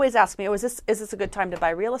clients always ask me, is this a good time to buy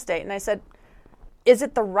real estate? And I said, is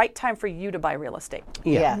it the right time for you to buy real estate?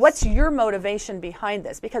 Yes. What's your motivation behind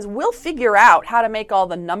this? Because we'll figure out how to make all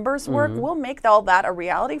the numbers work. We'll make all that a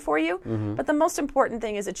reality for you. But the most important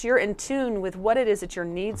thing is that you're in tune with what it is that your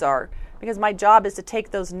needs are. Because my job is to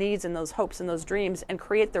take those needs and those hopes and those dreams and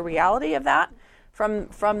create the reality of that from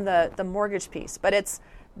the mortgage piece. But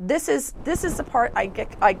this is the part I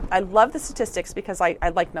get. I love the statistics because I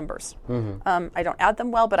like numbers. I don't add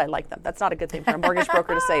them well, but I like them. That's not a good thing for a mortgage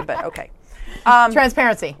broker to say, but okay.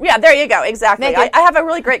 Transparency. Yeah, there you go. Exactly. I have a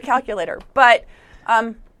really great calculator, but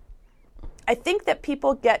I think that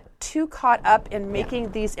people get too caught up in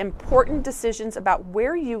making these important decisions about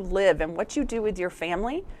where you live and what you do with your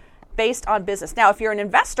family based on business. Now, if you're an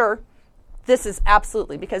investor, this is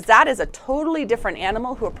absolutely, because that is a totally different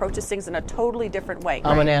animal who approaches things in a totally different way.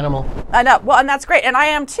 I'm an animal. I know. Well, and that's great. And I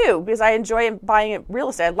am too, because I enjoy buying real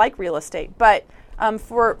estate. I like real estate. But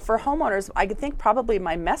for homeowners, I think probably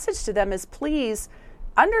my message to them is please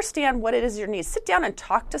understand what it is your needs. Sit down and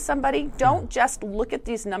talk to somebody. Don't just look at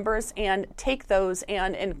these numbers and take those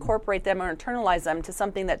and incorporate them or internalize them to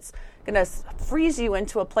something that's going to freeze you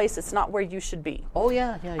into a place that's not where you should be. Oh,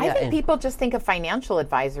 yeah. I think people just think of financial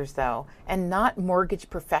advisors, though, and not mortgage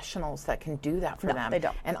professionals that can do that for them. No, they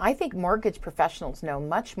don't. And I think mortgage professionals know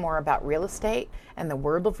much more about real estate and the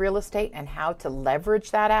world of real estate and how to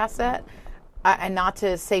leverage that asset. And not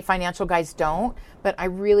to say financial guys don't, but I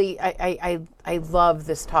really, I love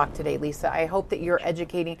this talk today, Lisa. I hope that you're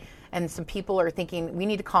educating, and some people are thinking, we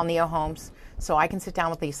need to call Neo Homes so I can sit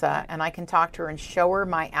down with Lisa and I can talk to her and show her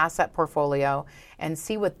my asset portfolio and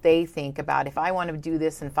see what they think about if I want to do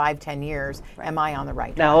this in 5-10 years, am I on the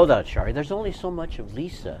right track? Now, hold on, Shari. There's only so much of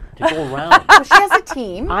Lisa to go around. Well, she has a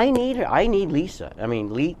team. I need her. I need Lisa. I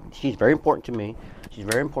mean, she's very important to me. She's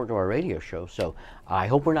very important to our radio show. So I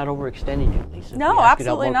hope we're not overextending you, Lisa. No,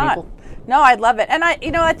 absolutely not. No, I love it. And I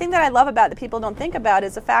think that I love about that people don't think about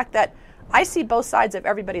is the fact that I see both sides of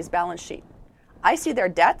everybody's balance sheet. I see their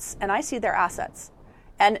debts and I see their assets.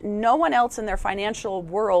 And no one else in their financial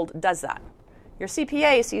world does that. Your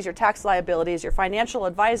CPA sees your tax liabilities, your financial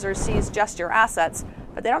advisor sees just your assets,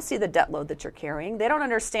 but they don't see the debt load that you're carrying. They don't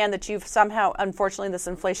understand that you've somehow, unfortunately, in this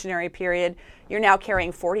inflationary period, you're now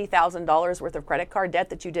carrying $40,000 worth of credit card debt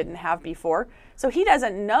that you didn't have before. So he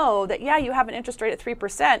doesn't know that, yeah, you have an interest rate at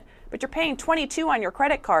 3%, but you're paying 22% on your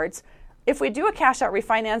credit cards. if we do a cash out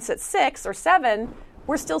refinance at 6 or 7,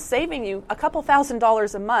 we're still saving you a couple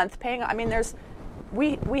 $1,000s a month paying. I mean,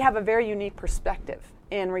 we have a very unique perspective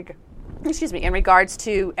in regards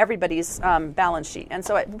to everybody's balance sheet, and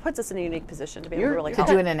so it puts us in a unique position to be able to really to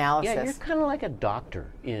do an analysis. Yeah, you're kind of like a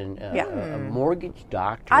doctor a mortgage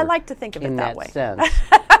doctor. I like to think of it in that that way. sense.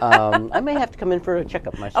 I may have to come in for a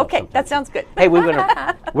checkup myself. Okay, sometime. that sounds good. Hey, we're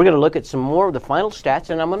gonna look at some more of the final stats,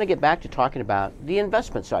 and I'm gonna get back to talking about the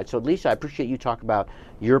investment side. So, Lisa, I appreciate you talking about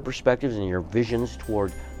your perspectives and your visions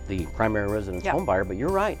toward the primary residence home buyer, but you're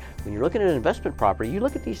right. When you're looking at an investment property, you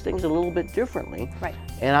look at these things a little bit differently. Right.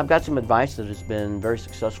 And I've got some advice that has been very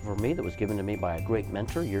successful for me that was given to me by a great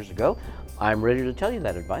mentor years ago. I'm ready to tell you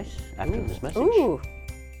that advice after this message. Ooh.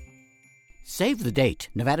 Save the date.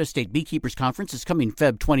 Nevada State Beekeepers Conference is coming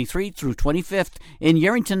Feb 23 through 25th in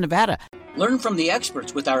Yerington, Nevada. Learn from the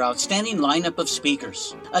experts with our outstanding lineup of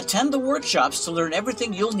speakers. Attend the workshops to learn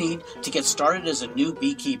everything you'll need to get started as a new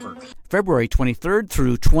beekeeper. February 23rd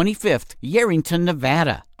through 25th, Yerington,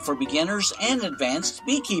 Nevada. For beginners and advanced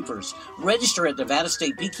beekeepers. Register at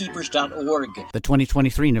nevadastatebeekeepers.org. The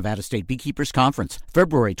 2023 Nevada State Beekeepers Conference,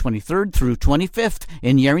 February 23rd through 25th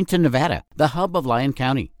in Yerington, Nevada, the hub of Lyon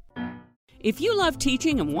County. If you love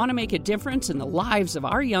teaching and want to make a difference in the lives of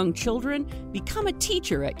our young children, become a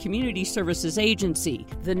teacher at Community Services Agency.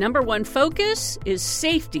 The #1 focus is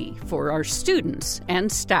safety for our students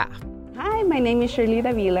and staff. Hi, my name is Shirley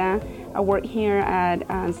Davila. I work here at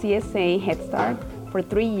CSA Head Start for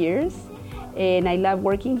 3 years, and I love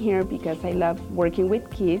working here because I love working with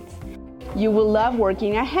kids. You will love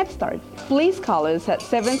working at Head Start. Please call us at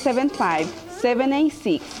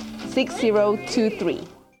 775-786-6023.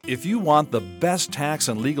 If you want the best tax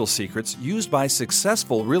and legal secrets used by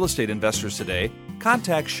successful real estate investors today,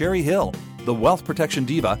 contact Sherry Hill, the wealth protection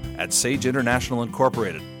diva at Sage International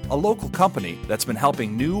Incorporated, a local company that's been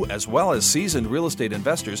helping new as well as seasoned real estate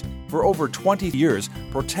investors for over 20 years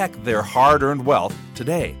protect their hard-earned wealth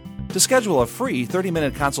today. To schedule a free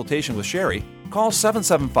 30-minute consultation with Sherry, call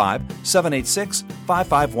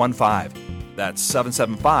 775-786-5515. That's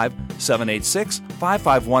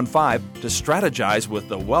 775-786-5515 to strategize with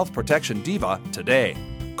the Wealth Protection Diva today.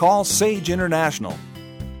 Call Sage International.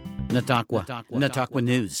 Natakwa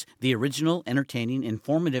News, the original, entertaining,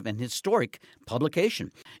 informative, and historic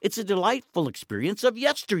publication. It's a delightful experience of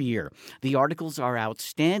yesteryear. The articles are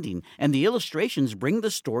outstanding, and the illustrations bring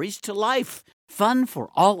the stories to life. Fun for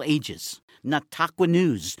all ages. Natakwa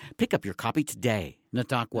News. Pick up your copy today.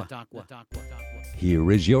 Natakwa.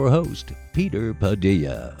 Here is your host, Peter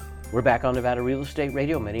Padilla. We're back on Nevada Real Estate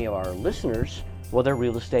Radio. Many of our listeners, well, they're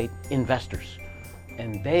real estate investors,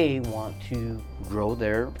 and they want to grow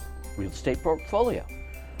their real estate portfolio.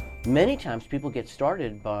 Many times people get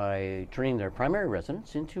started by turning their primary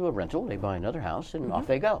residence into a rental. They buy another house and off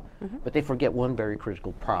they go. But they forget one very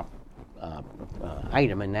critical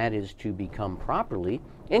item, and that is to become properly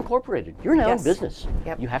incorporated. You're now in business.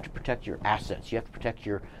 Yep. You have to protect your assets. You have to protect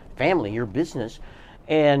your family, your business,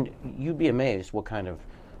 and you'd be amazed what kind of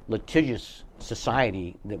litigious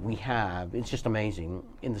society that we have. It's just amazing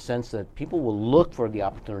in the sense that people will look for the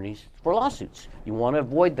opportunities for lawsuits. You want to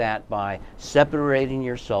avoid that by separating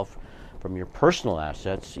yourself from your personal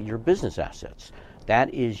assets, your business assets.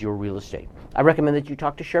 That is your real estate. I recommend that you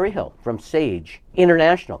talk to Sherry Hill from Sage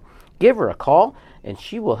International. Give her a call, and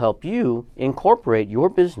she will help you incorporate your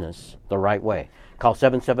business the right way. Call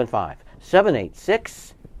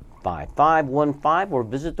 775-786-5515 or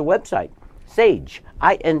visit the website,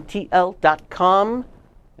 sageintl.com,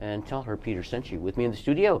 and tell her Peter sent you. With me in the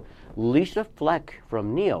studio, Lisa Fleck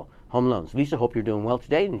from Neo Home Loans. Lisa, hope you're doing well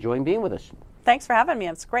today and enjoying being with us. Thanks for having me.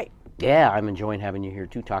 It's great. Yeah, I'm enjoying having you here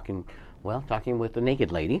too, talking with the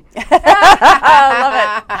naked lady. I love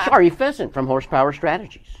it. Shari Pheasant from Horsepower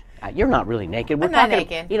Strategies. You're not really naked. I'm not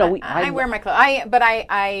naked. You know, I wear my clothes.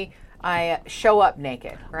 I show up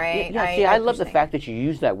naked, right? I love the fact that you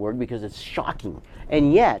use that word because it's shocking.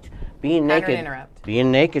 And yet, being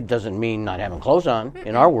naked doesn't mean not having clothes on.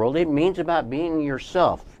 In our world, it means about being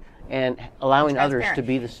yourself and allowing others to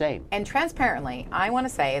be the same. And transparently, I want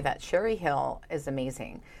to say that Sherry Hill is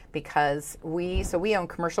amazing because we own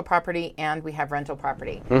commercial property and we have rental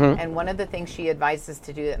property. And one of the things she advised us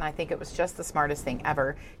to do, and I think it was just the smartest thing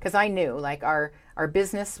ever, because I knew like our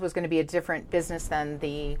business was going to be a different business than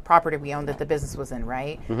the property we owned that the business was in,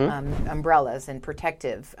 right? Umbrellas and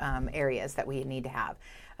protective areas that we need to have.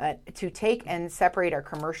 to take and separate our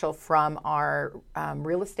commercial from our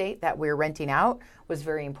real estate that we're renting out was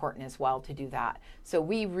very important as well to do that. So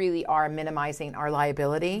we really are minimizing our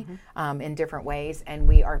liability in different ways, and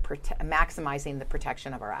we are maximizing the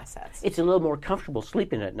protection of our assets. It's a little more comfortable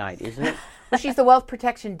sleeping at night, isn't it? Well, she's the wealth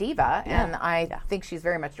protection diva, and I think she's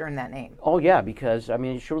very much earned that name. Oh, yeah, because, I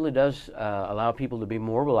mean, it surely does allow people to be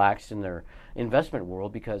more relaxed in their investment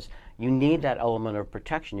world, because you need that element of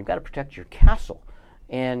protection. You've got to protect your castle,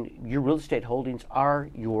 and your real estate holdings are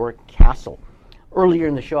your castle. Earlier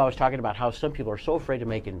in the show, I was talking about how some people are so afraid to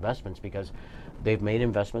make investments because they've made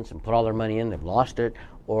investments and put all their money in, they've lost it,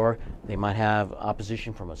 or they might have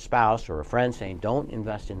opposition from a spouse or a friend saying, don't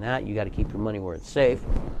invest in that, you got to keep your money where it's safe.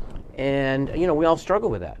 And, you know, we all struggle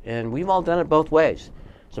with that, and we've all done it both ways.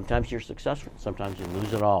 Sometimes you're successful, sometimes you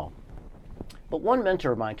lose it all. But one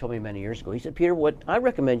mentor of mine told me many years ago, he said, Peter, what I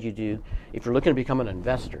recommend you do if you're looking to become an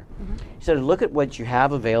investor, he said, look at what you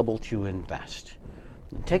have available to invest.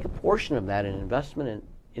 Take a portion of that and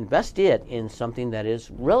invest it in something that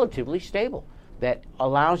is relatively stable, that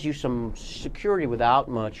allows you some security without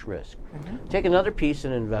much risk. Take another piece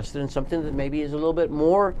and invest it in something that maybe is a little bit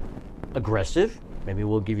more aggressive, maybe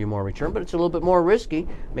will give you more return, but it's a little bit more risky.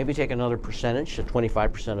 Maybe take another percentage, so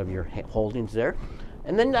 25% of your holdings there.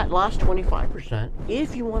 And then that last 25%,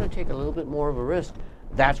 if you want to take a little bit more of a risk,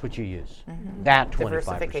 that's what you use. That 25%.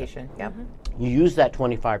 Diversification. Yep. You use that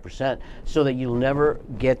 25% so that you'll never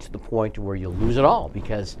get to the point where you'll lose it all,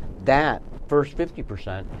 because that first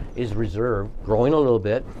 50% is reserve, growing a little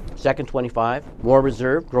bit. Second 25, more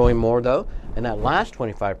reserve, growing more though. And that last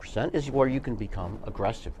 25% is where you can become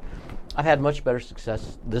aggressive. I've had much better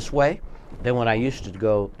success this way than when I used to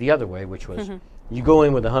go the other way, which was you go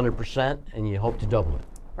in with 100% and you hope to double it.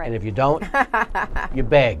 Right. And if you don't, you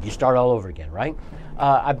beg. You start all over again, right?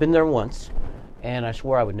 I've been there once, and I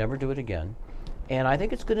swore I would never do it again. And I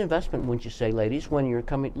think it's good investment, wouldn't you say, ladies, when you're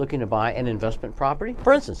looking to buy an investment property?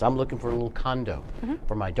 For instance, I'm looking for a little condo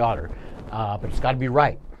for my daughter, but it's got to be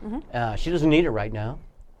right. She doesn't need it right now.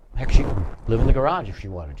 Heck, she could live in the garage if she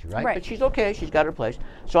wanted to, right? But she's okay. She's got her place.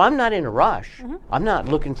 So I'm not in a rush. I'm not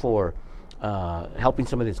looking for helping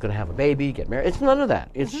somebody that's going to have a baby, get married. It's none of that.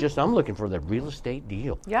 It's just I'm looking for the real estate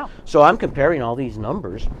deal. Yeah. So I'm comparing all these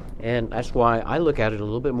numbers, and that's why I look at it a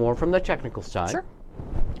little bit more from the technical side. Sure.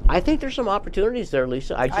 I think there's some opportunities there,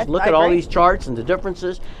 Lisa. I just look at all these charts and the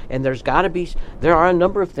differences, and there are a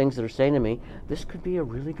number of things that are saying to me, this could be a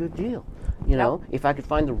really good deal. You know, if I could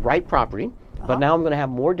find the right property. But now I'm going to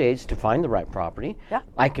have more days to find the right property.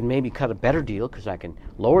 I can maybe cut a better deal because I can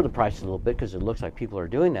lower the price a little bit because it looks like people are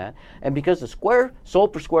doing that. And because the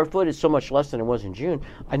sold per square foot is so much less than it was in June,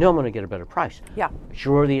 I know I'm going to get a better price.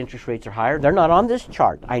 Sure, the interest rates are higher. They're not on this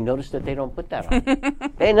chart. I noticed that they don't put that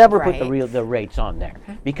on. They never put the rates on there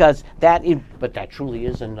because but that truly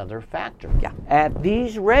is another factor. At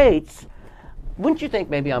these rates, wouldn't you think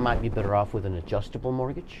maybe I might be better off with an adjustable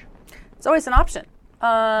mortgage? It's always an option.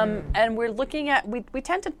 And we're looking at, we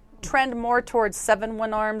tend to trend more towards 7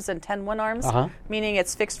 1-arms and 10 1-arms, meaning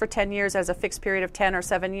it's fixed for 10 years as a fixed period of 10 or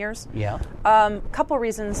 7 years. Couple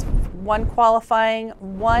reasons. One, qualifying.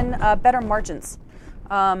 One, better margins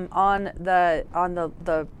on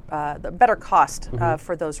the better cost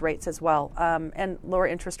for those rates as well, and lower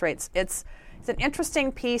interest rates. It's an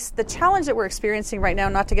interesting piece. The challenge that we're experiencing right now,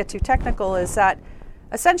 not to get too technical, is that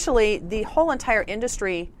essentially the whole entire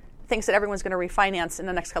industry thinks that everyone's going to refinance in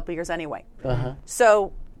the next couple of years anyway.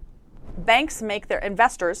 So banks make their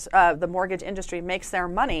investors, the mortgage industry makes their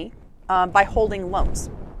money by holding loans.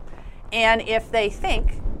 And if they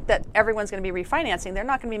think that everyone's going to be refinancing, they're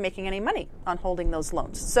not going to be making any money on holding those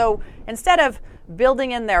loans. So instead of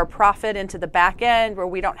building in their profit into the back end where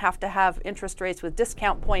we don't have to have interest rates with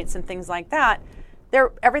discount points and things like that,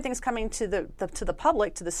 everything's coming to the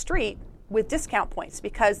public, to the street, with discount points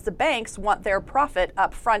because the banks want their profit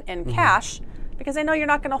up front in cash because they know you're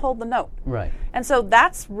not going to hold the note. Right. And so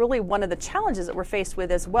that's really one of the challenges that we're faced with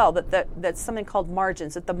as well, that's something called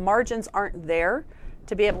margins, that the margins aren't there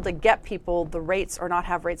to be able to get people the rates or not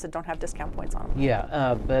have rates that don't have discount points on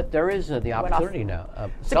them. But there is the opportunity now.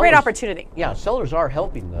 It's a great opportunity. Yeah, sellers are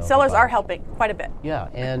helping though. Sellers are helping quite a bit. Yeah,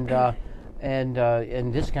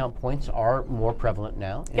 and discount points are more prevalent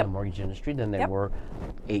now in the mortgage industry than they were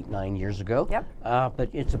 8-9 years ago. But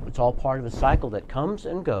it's all part of a cycle that comes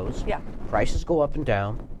and goes. Prices go up and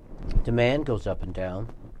down, demand goes up and down.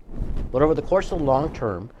 But over the course of the long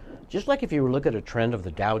term, just like if you look at a trend of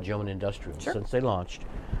the Dow Jones Industrial since they launched,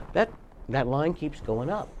 that line keeps going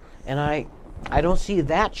up. And I don't see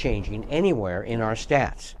that changing anywhere in our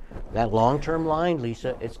stats. That long-term line,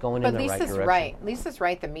 Lisa, it's going in the right direction. But Lisa's right. Lisa's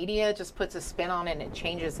right. The media just puts a spin on it and it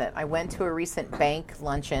changes it. I went to a recent bank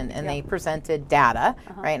luncheon and they presented data,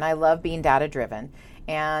 right? And I love being data-driven.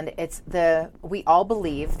 And we all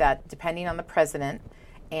believe that depending on the president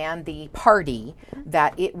and the party,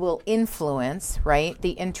 that it will influence, right,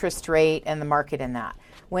 the interest rate and the market in that.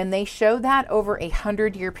 When they show that over a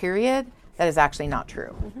 100-year period, that is actually not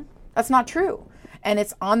true. That's not true. And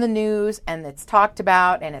it's on the news, and it's talked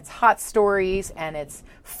about, and it's hot stories, and it's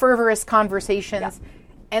fervorous conversations,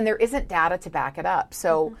 and there isn't data to back it up.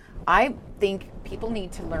 So I think people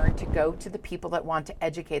need to learn to go to the people that want to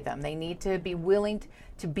educate them. They need to be willing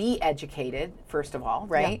to be educated, first of all,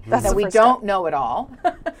 right? That's that the we first don't step. know it all.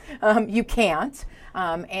 You can't.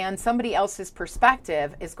 And somebody else's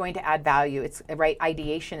perspective is going to add value. It's right.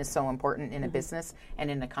 Ideation is so important in a business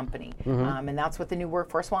and in a company. And that's what the new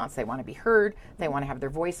workforce wants. They want to be heard. They want to have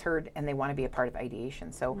their voice heard, and they want to be a part of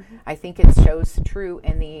ideation. So I think it shows true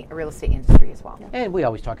in the real estate industry as well. And we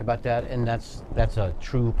always talk about that, and that's a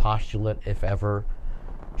true postulate, if ever,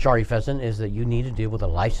 Shari Pheasant, is that you need to deal with a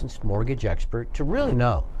licensed mortgage expert to really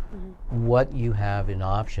know what you have in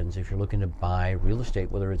options if you're looking to buy real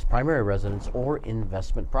estate, whether it's primary residence or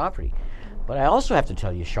investment property. But I also have to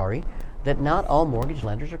tell you, Shari, that not all mortgage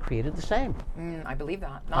lenders are created the same. I believe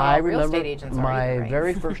that. Not I all real remember estate agents are my either, right?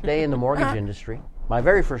 very first day in the mortgage industry, my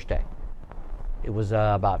very first day, it was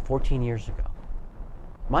about 14 years ago.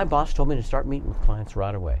 My boss told me to start meeting with clients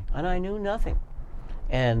right away, and I knew nothing.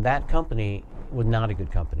 And that company was not a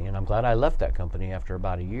good company, and I'm glad I left that company after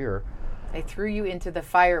about a year. They threw you into the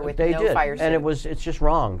fire with They no did, fire suit. and it's just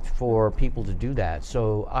wrong for people to do that.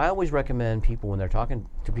 So I always recommend people when they're talking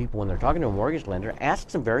to a mortgage lender, ask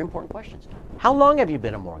some very important questions. How long have you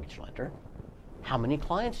been a mortgage lender? How many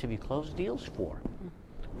clients have you closed deals for?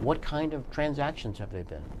 What kind of transactions have they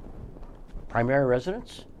been? Primary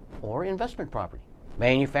residence or investment property?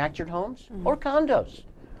 Manufactured homes or condos?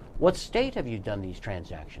 What state have you done these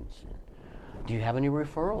transactions in? Do you have any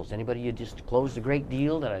referrals? Anybody you just closed a great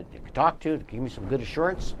deal that I could talk to give me some good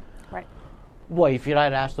assurance? Right. Boy, if you'd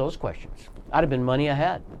had asked those questions, I'd have been money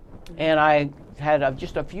ahead. And I had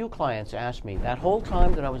just a few clients ask me, that whole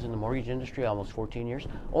time that I was in the mortgage industry, almost 14 years,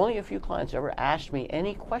 only a few clients ever asked me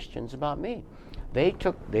any questions about me. They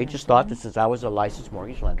just thought that since I was a licensed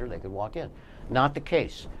mortgage lender, they could walk in. Not the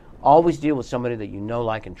case. Always deal with somebody that you know,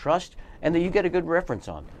 like, and trust, and that you get a good reference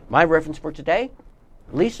on. My reference for today,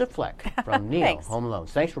 Lisa Fleck from Neo Thanks. Home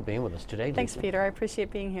Loans. Thanks for being with us today, Thanks, Lisa. Peter. I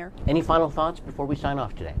appreciate being here. Any final thoughts before we sign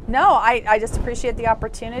off today? No, I just appreciate the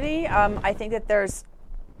opportunity. I think that there's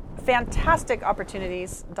fantastic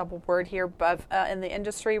opportunities, double word here, but in the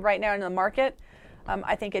industry right now in the market.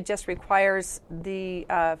 I think it just requires the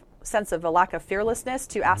sense of a lack of fearlessness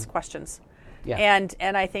to ask questions. Yeah.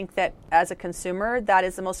 And I think that as a consumer, that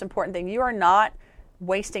is the most important thing. You are not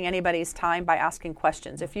wasting anybody's time by asking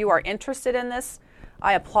questions. If you are interested in this,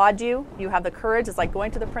 I applaud you. You have the courage. It's like going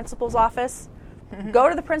to the principal's office. Go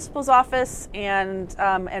to the principal's office, and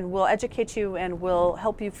we'll educate you and we'll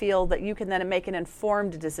help you feel that you can then make an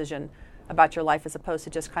informed decision about your life as opposed to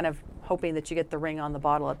just kind of hoping that you get the ring on the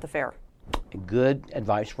bottle at the fair. Good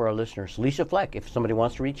advice for our listeners. Lisa Fleck, if somebody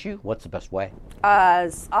wants to reach you, what's the best way?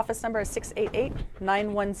 Office number is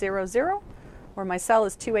 688-9100, or my cell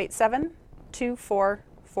is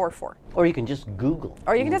 287-2444. Or you can just Google.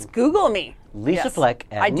 Or you can just Google me. Lisa Yes. Fleck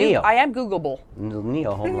at Neo. Neo. I am Googleable.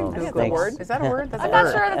 Neo Home Loans. That's a Thanks. word. Is that a word? That's I'm a not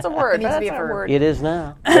word. sure that's a word. It needs to be a That's verb. It is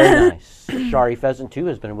now. Very nice. Shari Pheasant, too,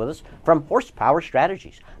 has been with us from Horsepower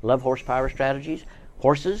Strategies. Love Horsepower Strategies.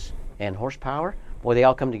 Horses and horsepower, boy, they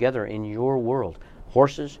all come together in your world.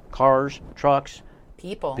 Horses, cars, trucks,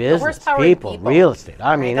 People. The business, horsepower people, and real estate.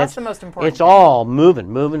 I mean, that's it's the most important It's thing. all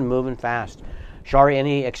moving fast. Shari,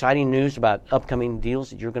 any exciting news about upcoming deals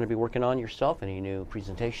that you're going to be working on yourself? Any new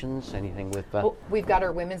presentations? Anything with... Well, we've got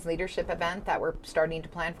our women's leadership event that we're starting to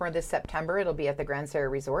plan for this September. It'll be at the Grand Sierra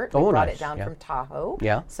Resort. We brought nice. it down Yeah. from Tahoe.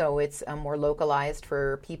 Yeah. So it's more localized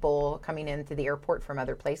for people coming into the airport from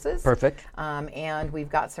other places. Perfect. And we've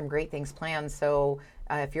got some great things planned. So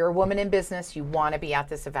if you're a woman in business, you want to be at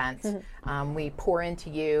this event. We pour into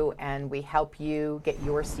you and we help you get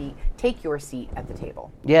your seat, take your seat at the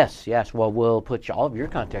table. Yes. Well, we'll put all of your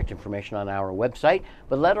contact information on our website,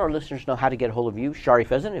 but let our listeners know how to get a hold of you, Shari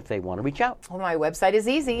Pheasant, if they want to reach out. Well, my website is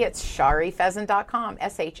easy. It's sharipheasant.com,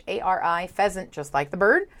 S-H-A-R-I, pheasant, just like the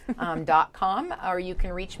bird, .com, or you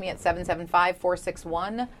can reach me at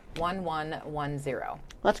 775-461-1110.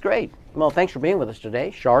 That's great. Well, thanks for being with us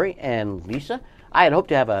today, Shari and Lisa. I had hoped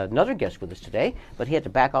to have another guest with us today, but he had to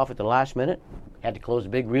back off at the last minute. Had to close a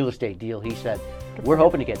big real estate deal, he said. We're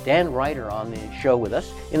hoping to get Dan Ryder on the show with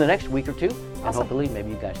us in the next week or two, and hopefully maybe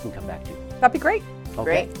you guys can come back too. That'd be great. Okay.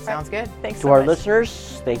 Great. Sounds good. Thanks To so our much.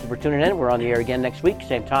 listeners, thank you for tuning in. We're on the air again next week,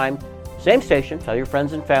 same time, same station. Tell your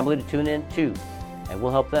friends and family to tune in too, and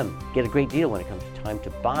we'll help them get a great deal when it comes to time to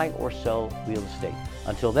buy or sell real estate.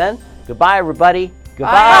 Until then, goodbye, everybody.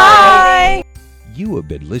 Goodbye. Bye. You have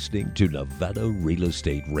been listening to Nevada Real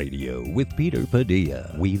Estate Radio with Peter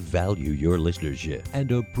Padilla. We value your listenership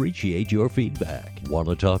and appreciate your feedback. Want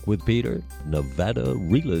to talk with Peter?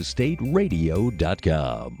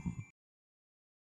 NevadaRealEstateRadio.com.